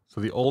wrong. So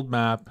the old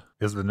map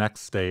is the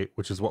next state,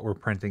 which is what we're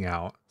printing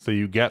out. So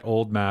you get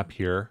old map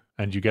here,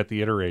 and you get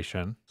the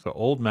iteration. So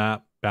old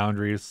map,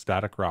 boundaries,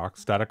 static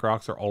rocks. Static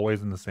rocks are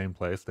always in the same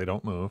place. They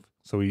don't move.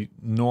 So we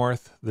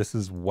north, this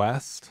is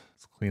west.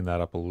 Let's clean that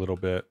up a little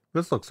bit.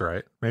 This looks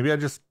right. Maybe I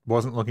just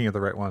wasn't looking at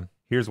the right one.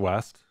 Here's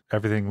west.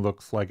 Everything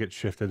looks like it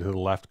shifted to the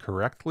left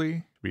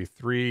correctly. Should be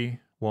 3,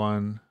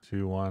 1,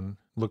 2, 1.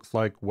 Looks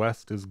like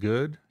west is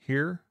good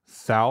here.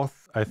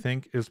 South, I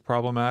think, is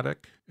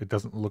problematic. It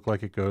doesn't look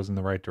like it goes in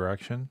the right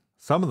direction.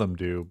 Some of them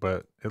do,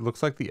 but it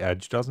looks like the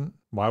edge doesn't.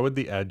 Why would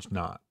the edge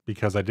not?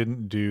 Because I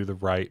didn't do the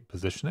right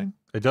positioning.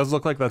 It does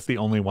look like that's the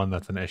only one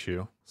that's an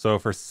issue. So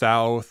for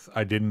south,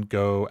 I didn't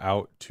go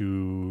out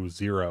to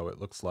 0, it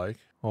looks like.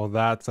 Well,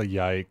 that's a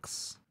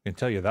yikes. I can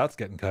tell you that's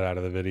getting cut out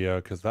of the video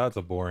because that's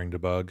a boring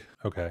debug.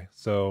 Okay,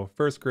 so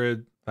first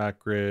grid, that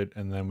grid,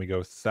 and then we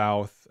go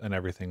south and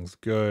everything's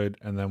good.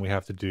 And then we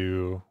have to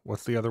do,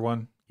 what's the other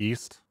one?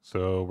 East.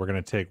 So we're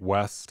going to take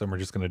west and we're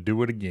just going to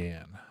do it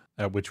again.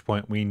 At which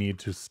point we need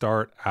to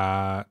start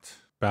at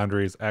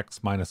boundaries x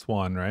minus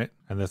 1, right?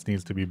 And this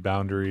needs to be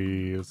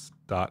boundaries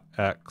dot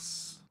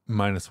x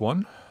minus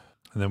 1.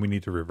 And then we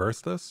need to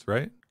reverse this,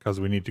 right? Because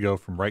we need to go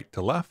from right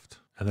to left.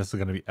 And this is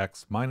going to be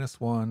x minus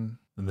 1.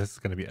 And this is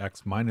going to be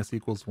x minus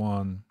equals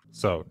 1.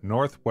 So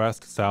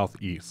northwest,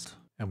 southeast.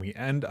 And we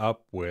end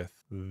up with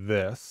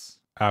this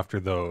after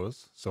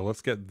those. So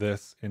let's get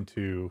this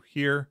into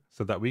here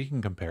so that we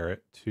can compare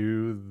it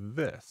to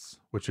this,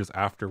 which is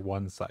after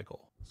one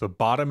cycle. So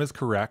bottom is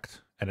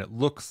correct, and it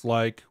looks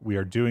like we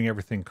are doing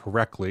everything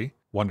correctly.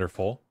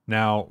 Wonderful.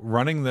 Now,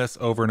 running this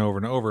over and over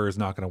and over is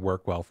not going to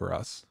work well for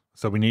us.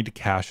 So we need to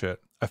cache it.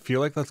 I feel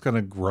like that's going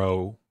to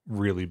grow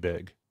really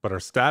big. But our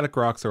static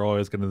rocks are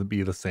always going to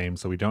be the same,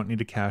 so we don't need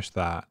to cache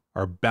that.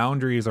 Our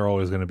boundaries are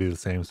always going to be the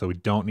same, so we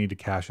don't need to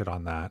cache it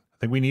on that. I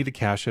think we need to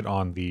cache it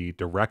on the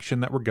direction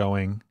that we're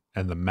going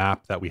and the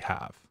map that we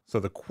have. So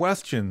the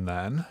question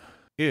then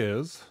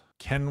is,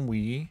 can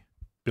we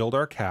build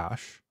our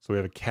cache? So we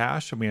have a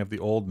cache and we have the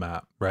old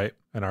map, right?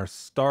 And our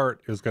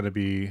start is going to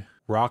be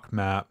rock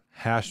map,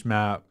 hash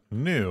map,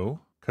 new,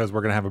 because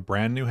we're going to have a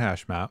brand new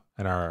hash map.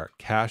 And our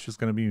cache is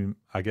going to be,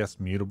 I guess,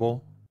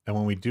 mutable. And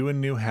when we do a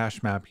new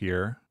hash map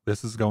here,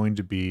 this is going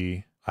to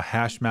be a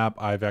hash map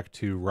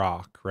IVEC2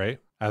 rock, right?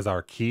 As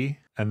our key.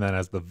 And then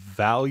as the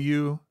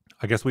value,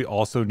 I guess we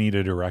also need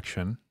a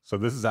direction. So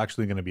this is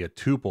actually going to be a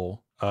tuple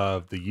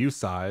of the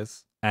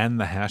usize and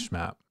the hash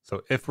map.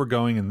 So if we're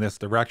going in this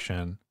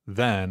direction,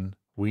 then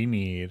we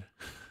need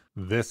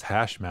this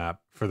hash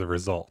map for the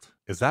result.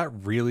 Is that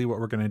really what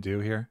we're going to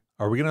do here?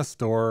 Are we going to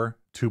store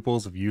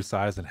tuples of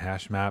usize and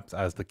hash maps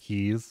as the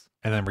keys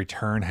and then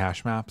return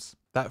hash maps?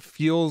 That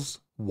feels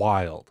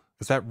wild.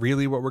 Is that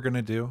really what we're going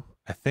to do?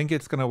 I think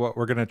it's what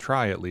we're going to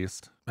try at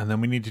least. And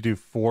then we need to do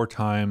 4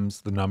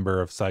 times the number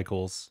of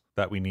cycles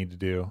that we need to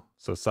do.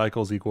 So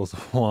cycles equals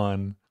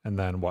 1, and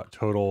then what?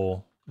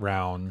 Total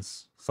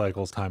rounds,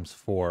 cycles times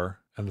 4,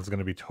 and there's going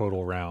to be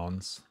total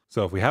rounds.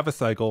 So if we have a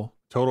cycle,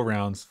 total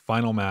rounds,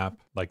 final map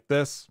like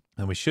this,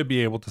 then we should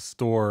be able to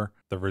store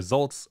the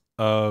results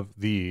of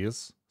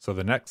these, so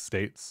the next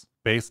states,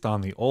 based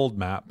on the old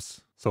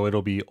maps. So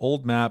it'll be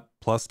old map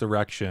plus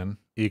direction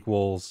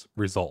equals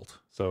result.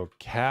 So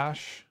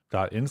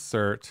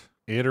cache.insert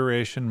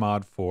iteration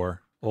mod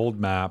 4 old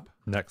map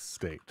next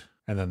state.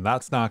 And then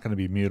that's not going to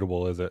be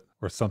mutable, is it?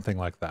 Or something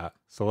like that.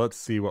 So let's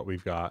see what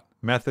we've got.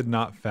 Method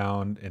not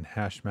found in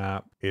hash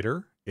map.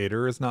 Iter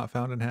is not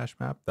found in hash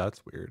map.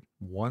 That's weird.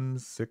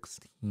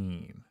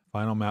 116.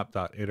 Final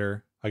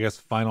map.iter. I guess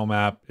final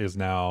map is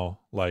now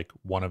like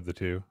one of the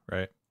two,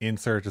 right?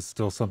 Insert is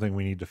still something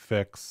we need to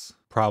fix,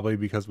 probably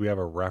because we have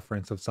a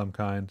reference of some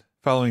kind.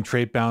 Following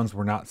trait bounds,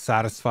 we're not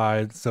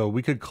satisfied. So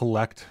we could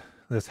collect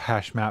this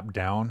hash map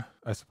down,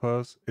 I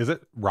suppose. Is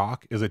it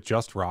rock? Is it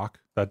just rock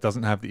that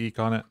doesn't have the eq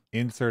on it?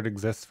 Insert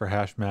exists for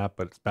hash map,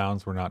 but its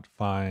bounds were not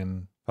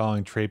defined.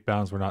 Following trait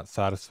bounds were not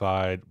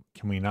satisfied.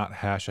 Can we not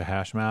hash a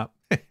hash map?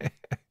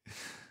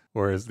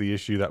 Or is the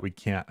issue that we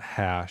can't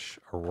hash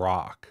a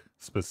rock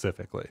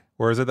specifically?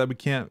 Or is it that we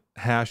can't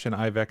hash an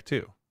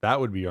IVEC2? That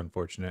would be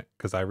unfortunate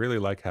because I really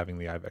like having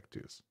the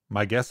IVEC2s.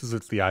 My guess is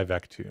it's the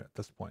IVEC2 at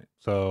this point.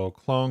 So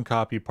clone,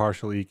 copy,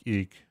 partial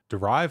eq,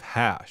 derive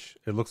hash.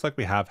 It looks like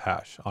we have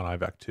hash on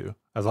IVEC2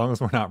 as long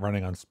as we're not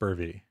running on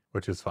SPIR-V,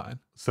 which is fine.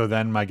 So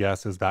then my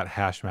guess is that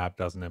hash map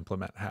doesn't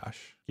implement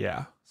hash.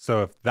 Yeah.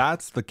 So if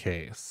that's the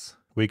case,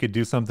 we could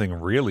do something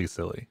really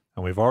silly.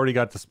 And we've already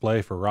got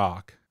display for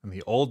rock, and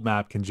the old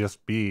map can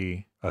just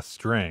be a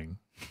string.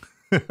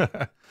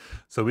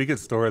 So we could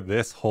store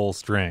this whole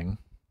string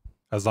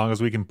as long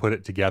as we can put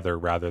it together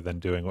rather than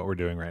doing what we're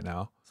doing right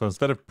now. So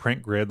instead of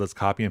print grid, let's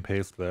copy and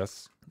paste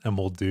this, and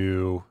we'll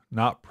do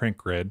not print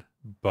grid,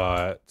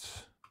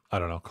 but I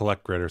don't know,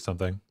 collect grid or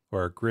something,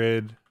 or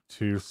grid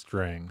to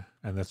string.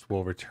 And this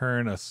will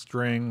return a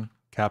string,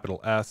 capital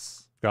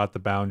S, got the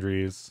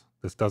boundaries.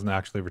 This doesn't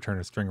actually return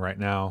a string right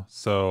now.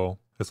 So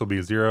this will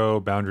be 0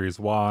 boundaries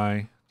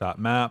y dot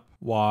map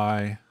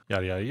y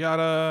yada yada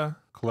yada,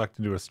 collect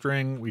into a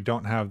string. We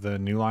don't have the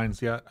new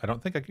lines yet. I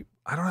don't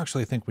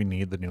actually think we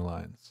need the new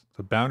lines.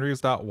 So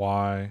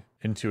boundaries.y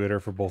into iter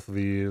for both of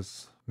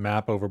these,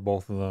 map over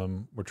both of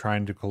them. We're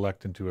trying to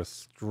collect into a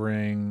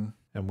string,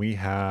 and we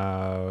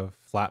have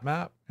flat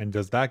map. And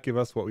does that give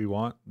us what we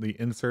want? The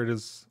insert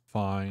is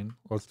fine.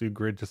 Let's do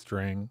grid to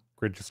string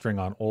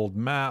on old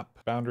map,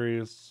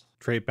 boundaries,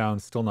 trait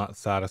bound still not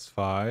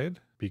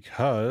satisfied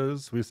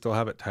because we still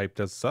have it typed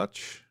as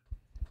such.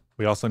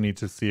 We also need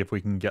to see if we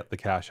can get the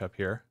cache up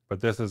here, but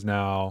this is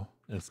now,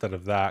 instead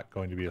of that,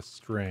 going to be a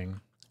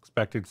string.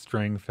 Expected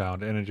string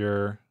found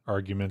integer,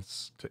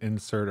 arguments to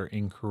insert are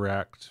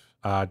incorrect.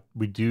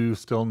 We do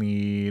still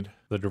need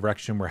the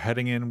direction we're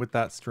heading in with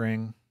that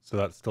string. So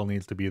that still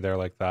needs to be there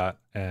like that.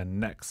 And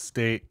next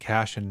state,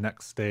 cache and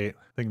next state.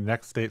 I think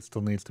next state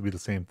still needs to be the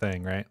same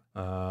thing, right?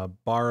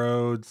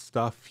 Borrowed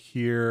stuff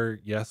here.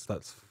 Yes,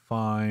 that's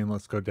fine.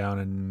 Let's go down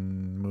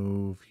and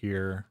move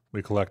here.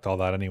 We collect all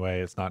that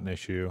anyway. It's not an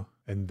issue.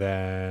 And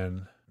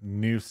then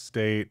new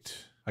state,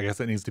 I guess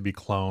it needs to be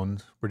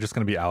cloned. We're just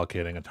going to be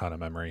allocating a ton of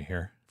memory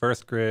here.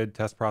 First grid,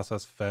 test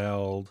process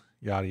failed,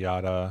 yada,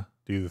 yada,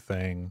 do the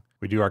thing.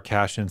 We do our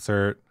cache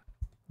insert.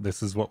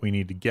 This is what we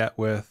need to get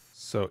with.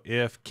 So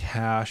if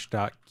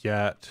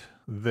cache.get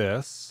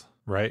this,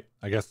 right?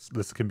 I guess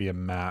this can be a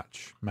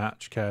match.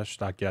 Match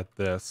cache.get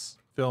this.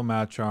 Fill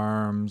match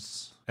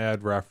arms,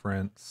 add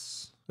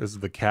reference. This is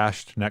the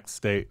cached next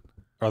state.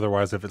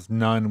 Otherwise, if it's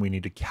none, we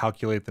need to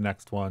calculate the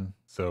next one.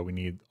 So we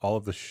need all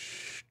of the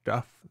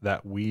stuff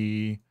that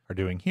we are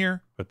doing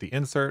here, but the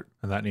insert,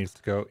 and that needs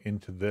to go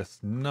into this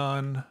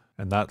none.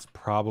 And that's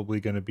probably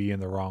going to be in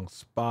the wrong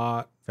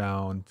spot.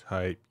 Found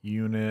type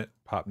unit,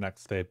 pop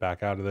next state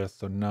back out of this.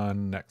 So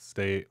none, next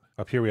state.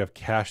 Up here we have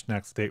cache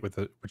next state with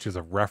which is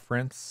a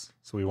reference.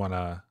 So we want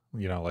to,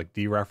 like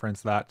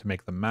dereference that to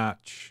make the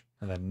match.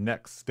 And then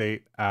next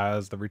state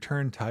as the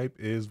return type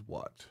is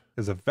what?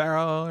 Is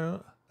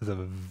available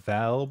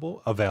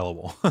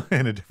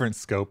in a different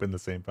scope in the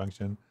same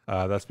function.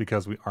 That's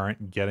because we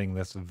aren't getting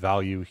this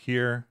value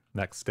here.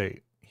 Next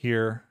state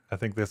here. I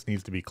think this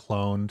needs to be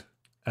cloned.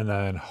 And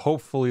then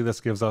hopefully this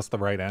gives us the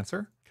right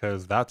answer,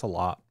 because that's a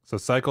lot. So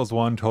cycles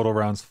 1, total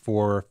rounds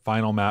 4,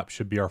 final map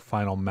should be our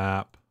final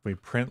map. We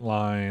print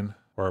line,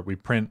 or we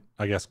print,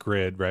 I guess,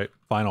 grid, right?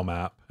 Final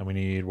map. And we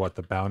need what,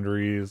 the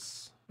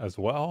boundaries as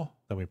well.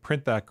 Then we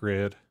print that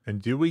grid.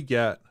 And do we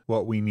get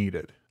what we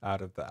needed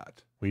out of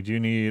that? We do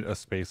need a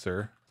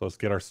spacer. So let's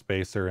get our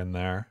spacer in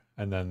there.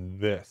 And then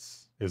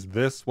this. Is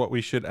this what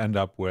we should end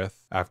up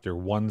with after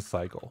one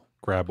cycle?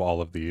 grab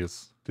all of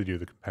these to do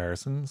the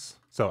comparisons.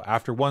 So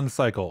after one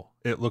cycle,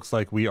 it looks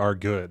like we are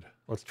good.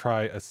 Let's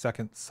try a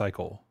second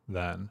cycle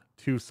then.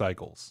 2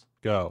 cycles.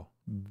 Go.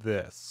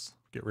 This.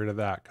 Get rid of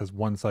that because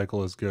 1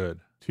 cycle is good.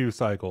 2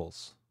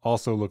 cycles.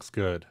 Also looks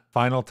good.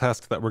 Final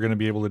test that we're going to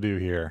be able to do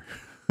here.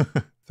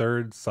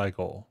 3rd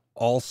cycle.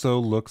 Also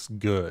looks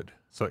good.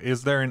 So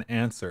is there an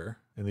answer?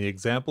 In the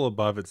example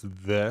above, it's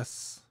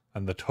this,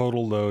 and the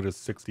total load is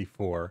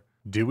 64.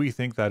 Do we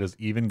think that is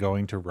even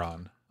going to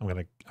run?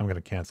 I'm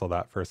gonna cancel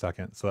that for a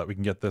second so that we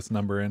can get this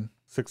number in.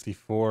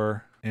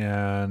 64,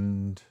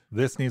 and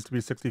this needs to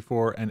be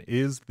 64. And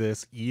is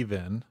this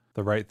even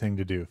the right thing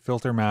to do?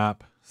 Filter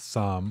map,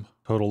 sum,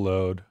 total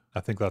load. I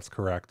think that's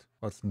correct.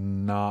 Let's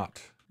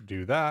not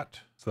do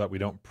that so that we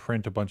don't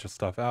print a bunch of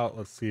stuff out.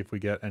 Let's see if we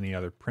get any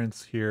other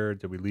prints here.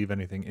 Did we leave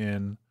anything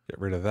in? Get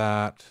rid of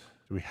that.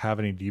 Do we have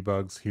any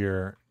debugs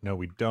here? No,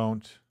 we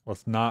don't.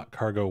 Let's not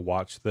cargo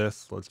watch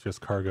this. Let's just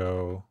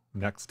cargo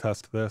next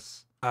test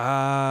this.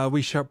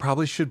 We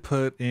probably should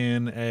put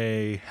in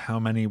a how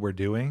many we're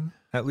doing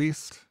at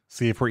least.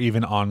 See if we're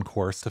even on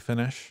course to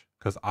finish.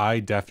 Because I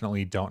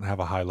definitely don't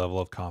have a high level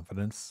of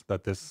confidence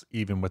that this,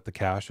 even with the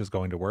cache, is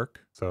going to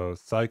work. So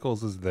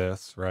cycles is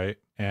this, right?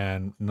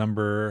 And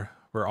number,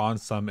 we're on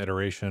some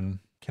iteration.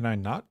 Can I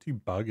not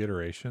debug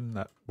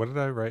iteration? What did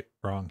I write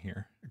wrong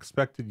here?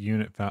 Expected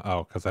unit found,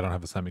 oh, because I don't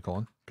have a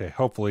semicolon. Okay,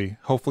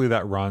 hopefully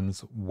that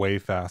runs way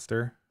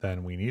faster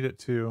than we need it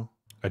to.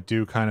 I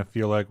do kind of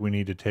feel like we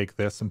need to take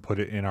this and put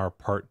it in our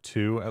part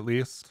 2 at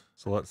least.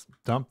 So let's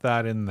dump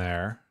that in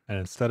there. And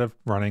instead of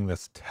running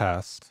this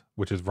test,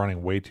 which is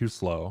running way too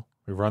slow,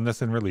 we run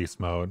this in release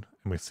mode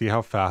and we see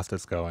how fast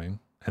it's going.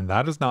 And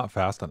that is not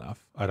fast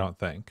enough, I don't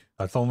think.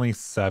 That's only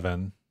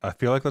 7. I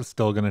feel like that's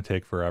still going to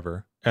take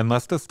forever.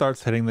 Unless this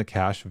starts hitting the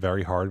cache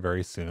very hard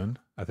very soon,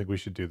 I think we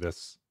should do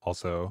this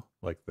also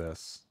like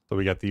this. So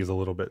we get these a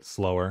little bit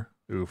slower.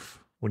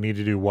 Oof. We need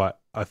to do what?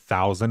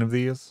 1,000 of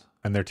these?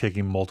 And they're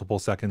taking multiple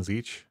seconds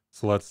each.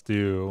 So let's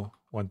do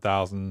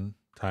 1,000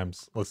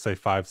 times, let's say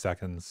 5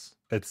 seconds.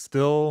 It's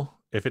still,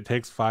 if it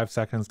takes 5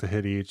 seconds to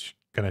hit each,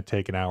 gonna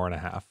take an hour and a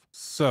half.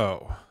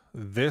 So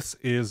this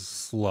is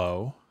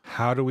slow.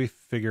 How do we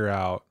figure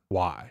out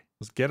why?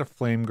 Let's get a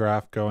flame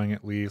graph going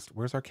at least.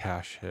 Where's our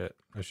cache hit?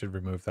 I should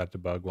remove that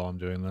debug while I'm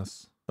doing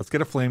this. Let's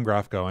get a flame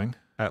graph going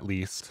at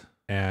least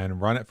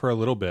and run it for a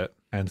little bit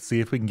and see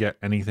if we can get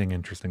anything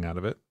interesting out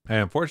of it. I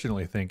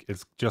unfortunately think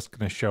it's just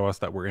going to show us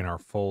that we're in our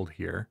fold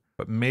here,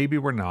 but maybe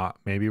we're not.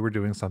 Maybe we're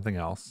doing something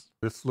else.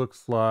 This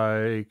looks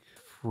like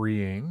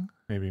freeing,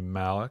 maybe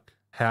malloc.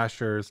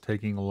 Hasher is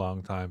taking a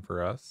long time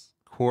for us.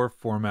 Core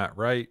format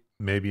right.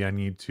 Maybe I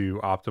need to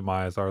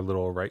optimize our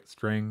little right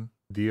string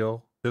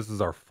deal. This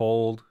is our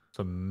fold.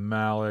 Some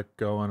malloc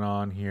going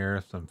on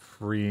here, some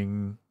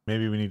freeing.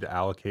 Maybe we need to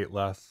allocate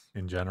less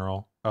in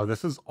general. Oh,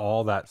 this is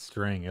all that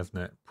string, isn't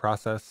it?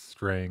 Process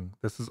string.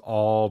 This is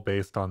all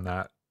based on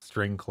that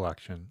string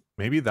collection.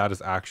 Maybe that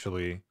is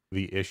actually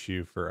the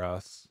issue for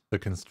us, the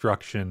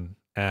construction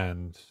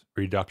and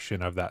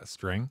reduction of that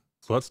string.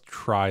 So let's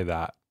try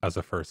that as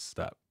a first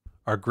step.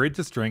 Our grid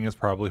to string is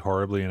probably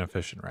horribly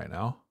inefficient right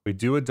now. We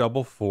do a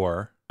double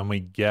 4 and we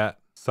get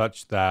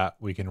such that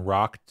we can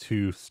rock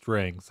to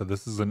string. So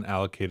this is an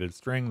allocated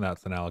string.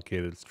 That's an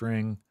allocated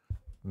string.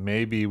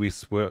 Maybe we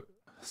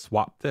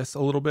swap this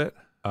a little bit.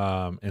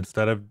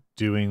 Instead of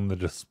doing the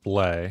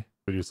display,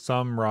 we do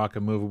some rock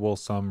immovable,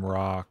 some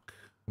rock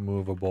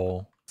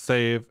movable,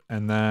 save.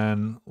 And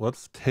then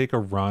let's take a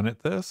run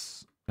at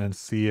this and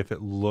see if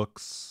it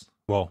looks,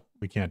 well,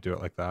 we can't do it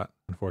like that,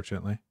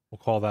 unfortunately. We'll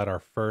call that our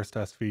first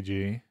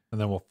SVG and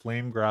then we'll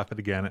flame graph it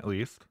again at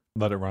least.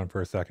 Let it run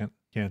for a second.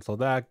 Cancel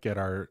that, get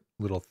our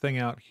little thing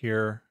out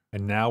here.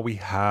 And now we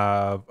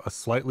have a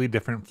slightly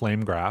different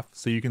flame graph.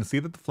 So you can see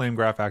that the flame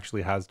graph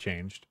actually has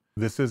changed.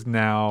 This is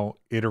now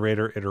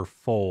iterator iter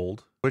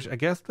fold, which I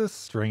guess this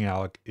string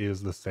alloc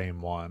is the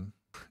same one.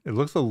 It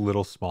looks a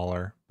little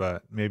smaller,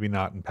 but maybe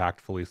not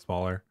impactfully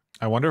smaller.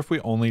 I wonder if we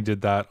only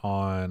did that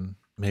on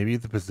maybe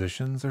the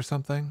positions or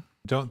something.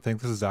 Don't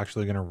think this is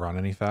actually going to run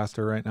any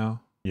faster right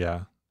now.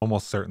 Yeah,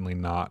 almost certainly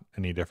not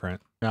any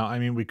different. Now, I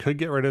mean, we could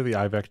get rid of the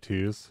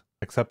IVEC2s,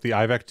 except the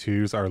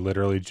IVEC2s are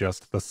literally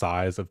just the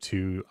size of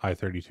 2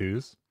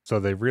 i32s. So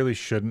they really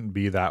shouldn't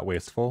be that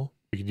wasteful.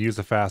 We could use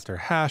a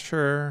faster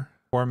hasher.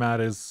 Format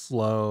is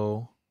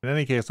slow. In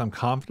any case, I'm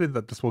confident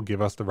that this will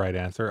give us the right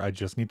answer. I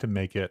just need to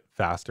make it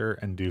faster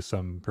and do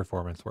some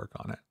performance work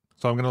on it.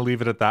 So I'm going to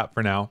leave it at that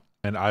for now,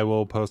 and I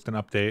will post an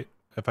update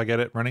if I get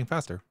it running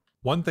faster.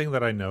 One thing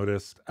that I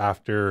noticed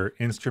after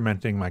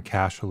instrumenting my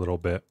cache a little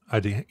bit,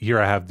 here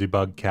I have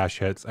debug cache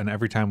hits, and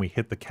every time we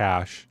hit the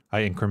cache,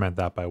 I increment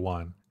that by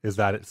 1, is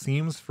that it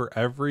seems for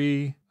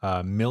every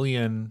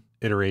million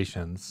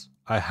iterations,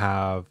 I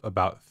have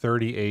about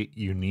 38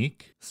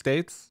 unique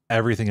states.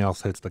 Everything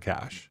else hits the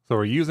cache. So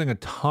we're using a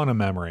ton of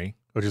memory,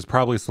 which is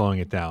probably slowing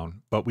it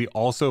down, but we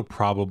also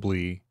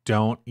probably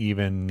don't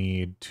even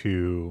need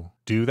to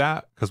do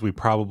that because we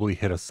probably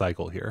hit a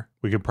cycle here.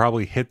 We could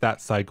probably hit that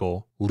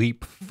cycle,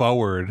 leap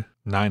forward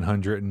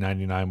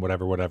 999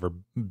 whatever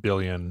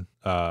billion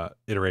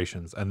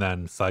iterations, and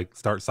then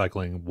start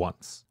cycling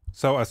once.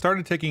 So I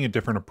started taking a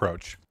different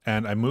approach,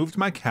 and I moved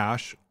my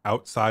cache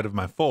outside of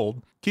my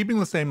fold, keeping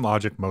the same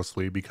logic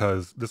mostly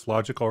because this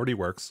logic already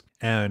works.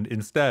 And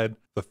instead,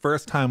 the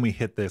first time we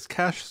hit this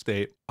cache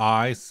state,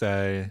 I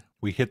say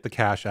we hit the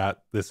cache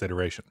at this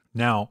iteration.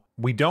 Now,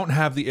 we don't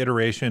have the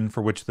iteration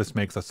for which this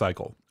makes a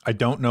cycle. I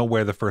don't know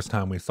where the first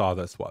time we saw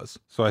this was.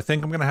 So I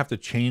think I'm gonna have to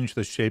change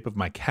the shape of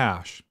my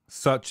cache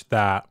such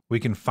that we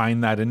can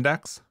find that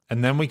index,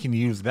 and then we can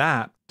use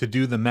that to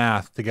do the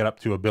math to get up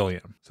to a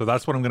billion. So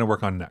that's what I'm gonna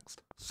work on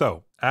next.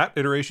 So at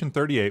iteration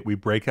 38, we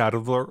break out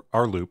of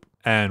our loop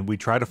and we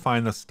try to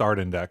find the start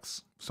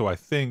index. So I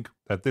think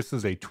that this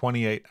is a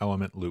 28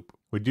 element loop.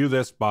 We do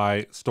this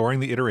by storing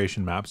the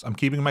iteration maps. I'm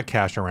keeping my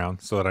cache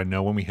around so that I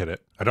know when we hit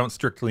it. I don't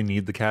strictly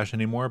need the cache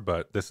anymore,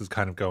 but this is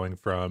kind of going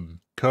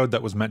from code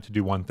that was meant to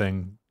do one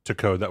thing to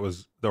code that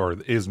was or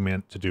is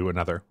meant to do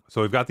another.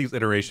 So we've got these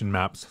iteration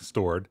maps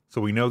stored.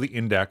 So we know the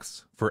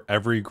index for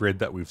every grid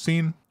that we've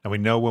seen, and we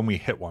know when we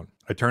hit one.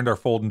 I turned our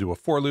fold into a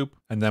for loop,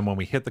 and then when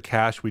we hit the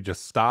cache, we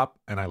just stop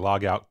and I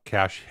log out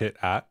cache hit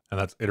at, and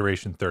that's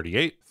iteration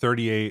 38.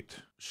 38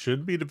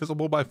 should be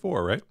divisible by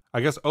 4, right?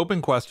 I guess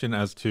open question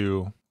as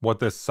to what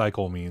this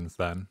cycle means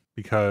then,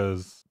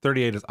 because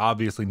 38 is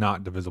obviously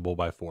not divisible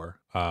by 4.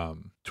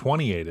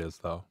 28 is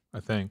though,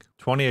 I think.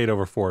 28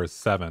 over 4 is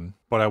 7,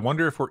 but I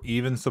wonder if we're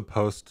even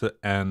supposed to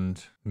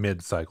end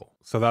mid-cycle.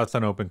 So that's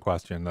an open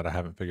question that I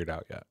haven't figured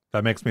out yet.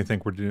 That makes me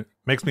think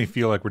makes me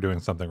feel like we're doing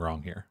something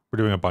wrong here. We're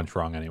doing a bunch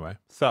wrong anyway.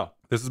 So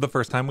this is the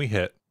first time we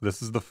hit.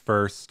 This is the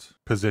first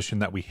position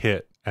that we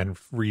hit and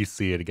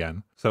re-see it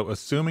again. So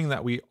assuming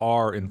that we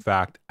are in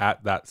fact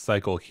at that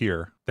cycle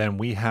here, then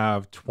we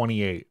have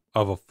 28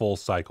 of a full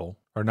cycle.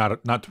 Or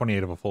not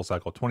 28 of a full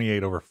cycle,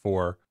 28 over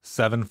 4,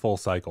 7 full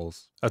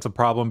cycles. That's a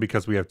problem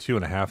because we have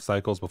 2.5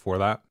 cycles before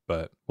that,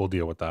 but we'll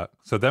deal with that.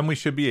 So then we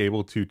should be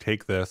able to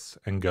take this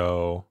and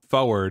go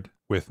forward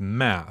with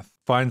math,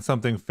 find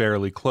something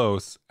fairly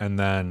close, and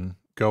then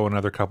go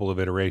another couple of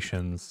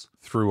iterations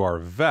through our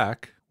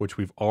vec, which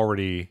we've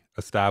already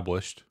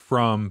established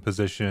from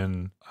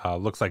position,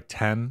 looks like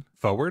 10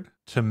 forward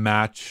to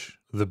match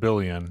the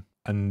billion.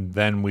 And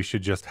then we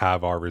should just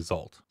have our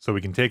result. So we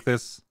can take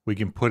this, we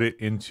can put it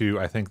into,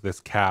 I think, this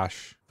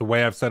cache. The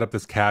way I've set up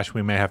this cache,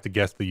 we may have to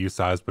guess the U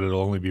size, but it'll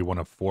only be one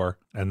of 4,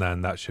 and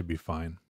then that should be fine.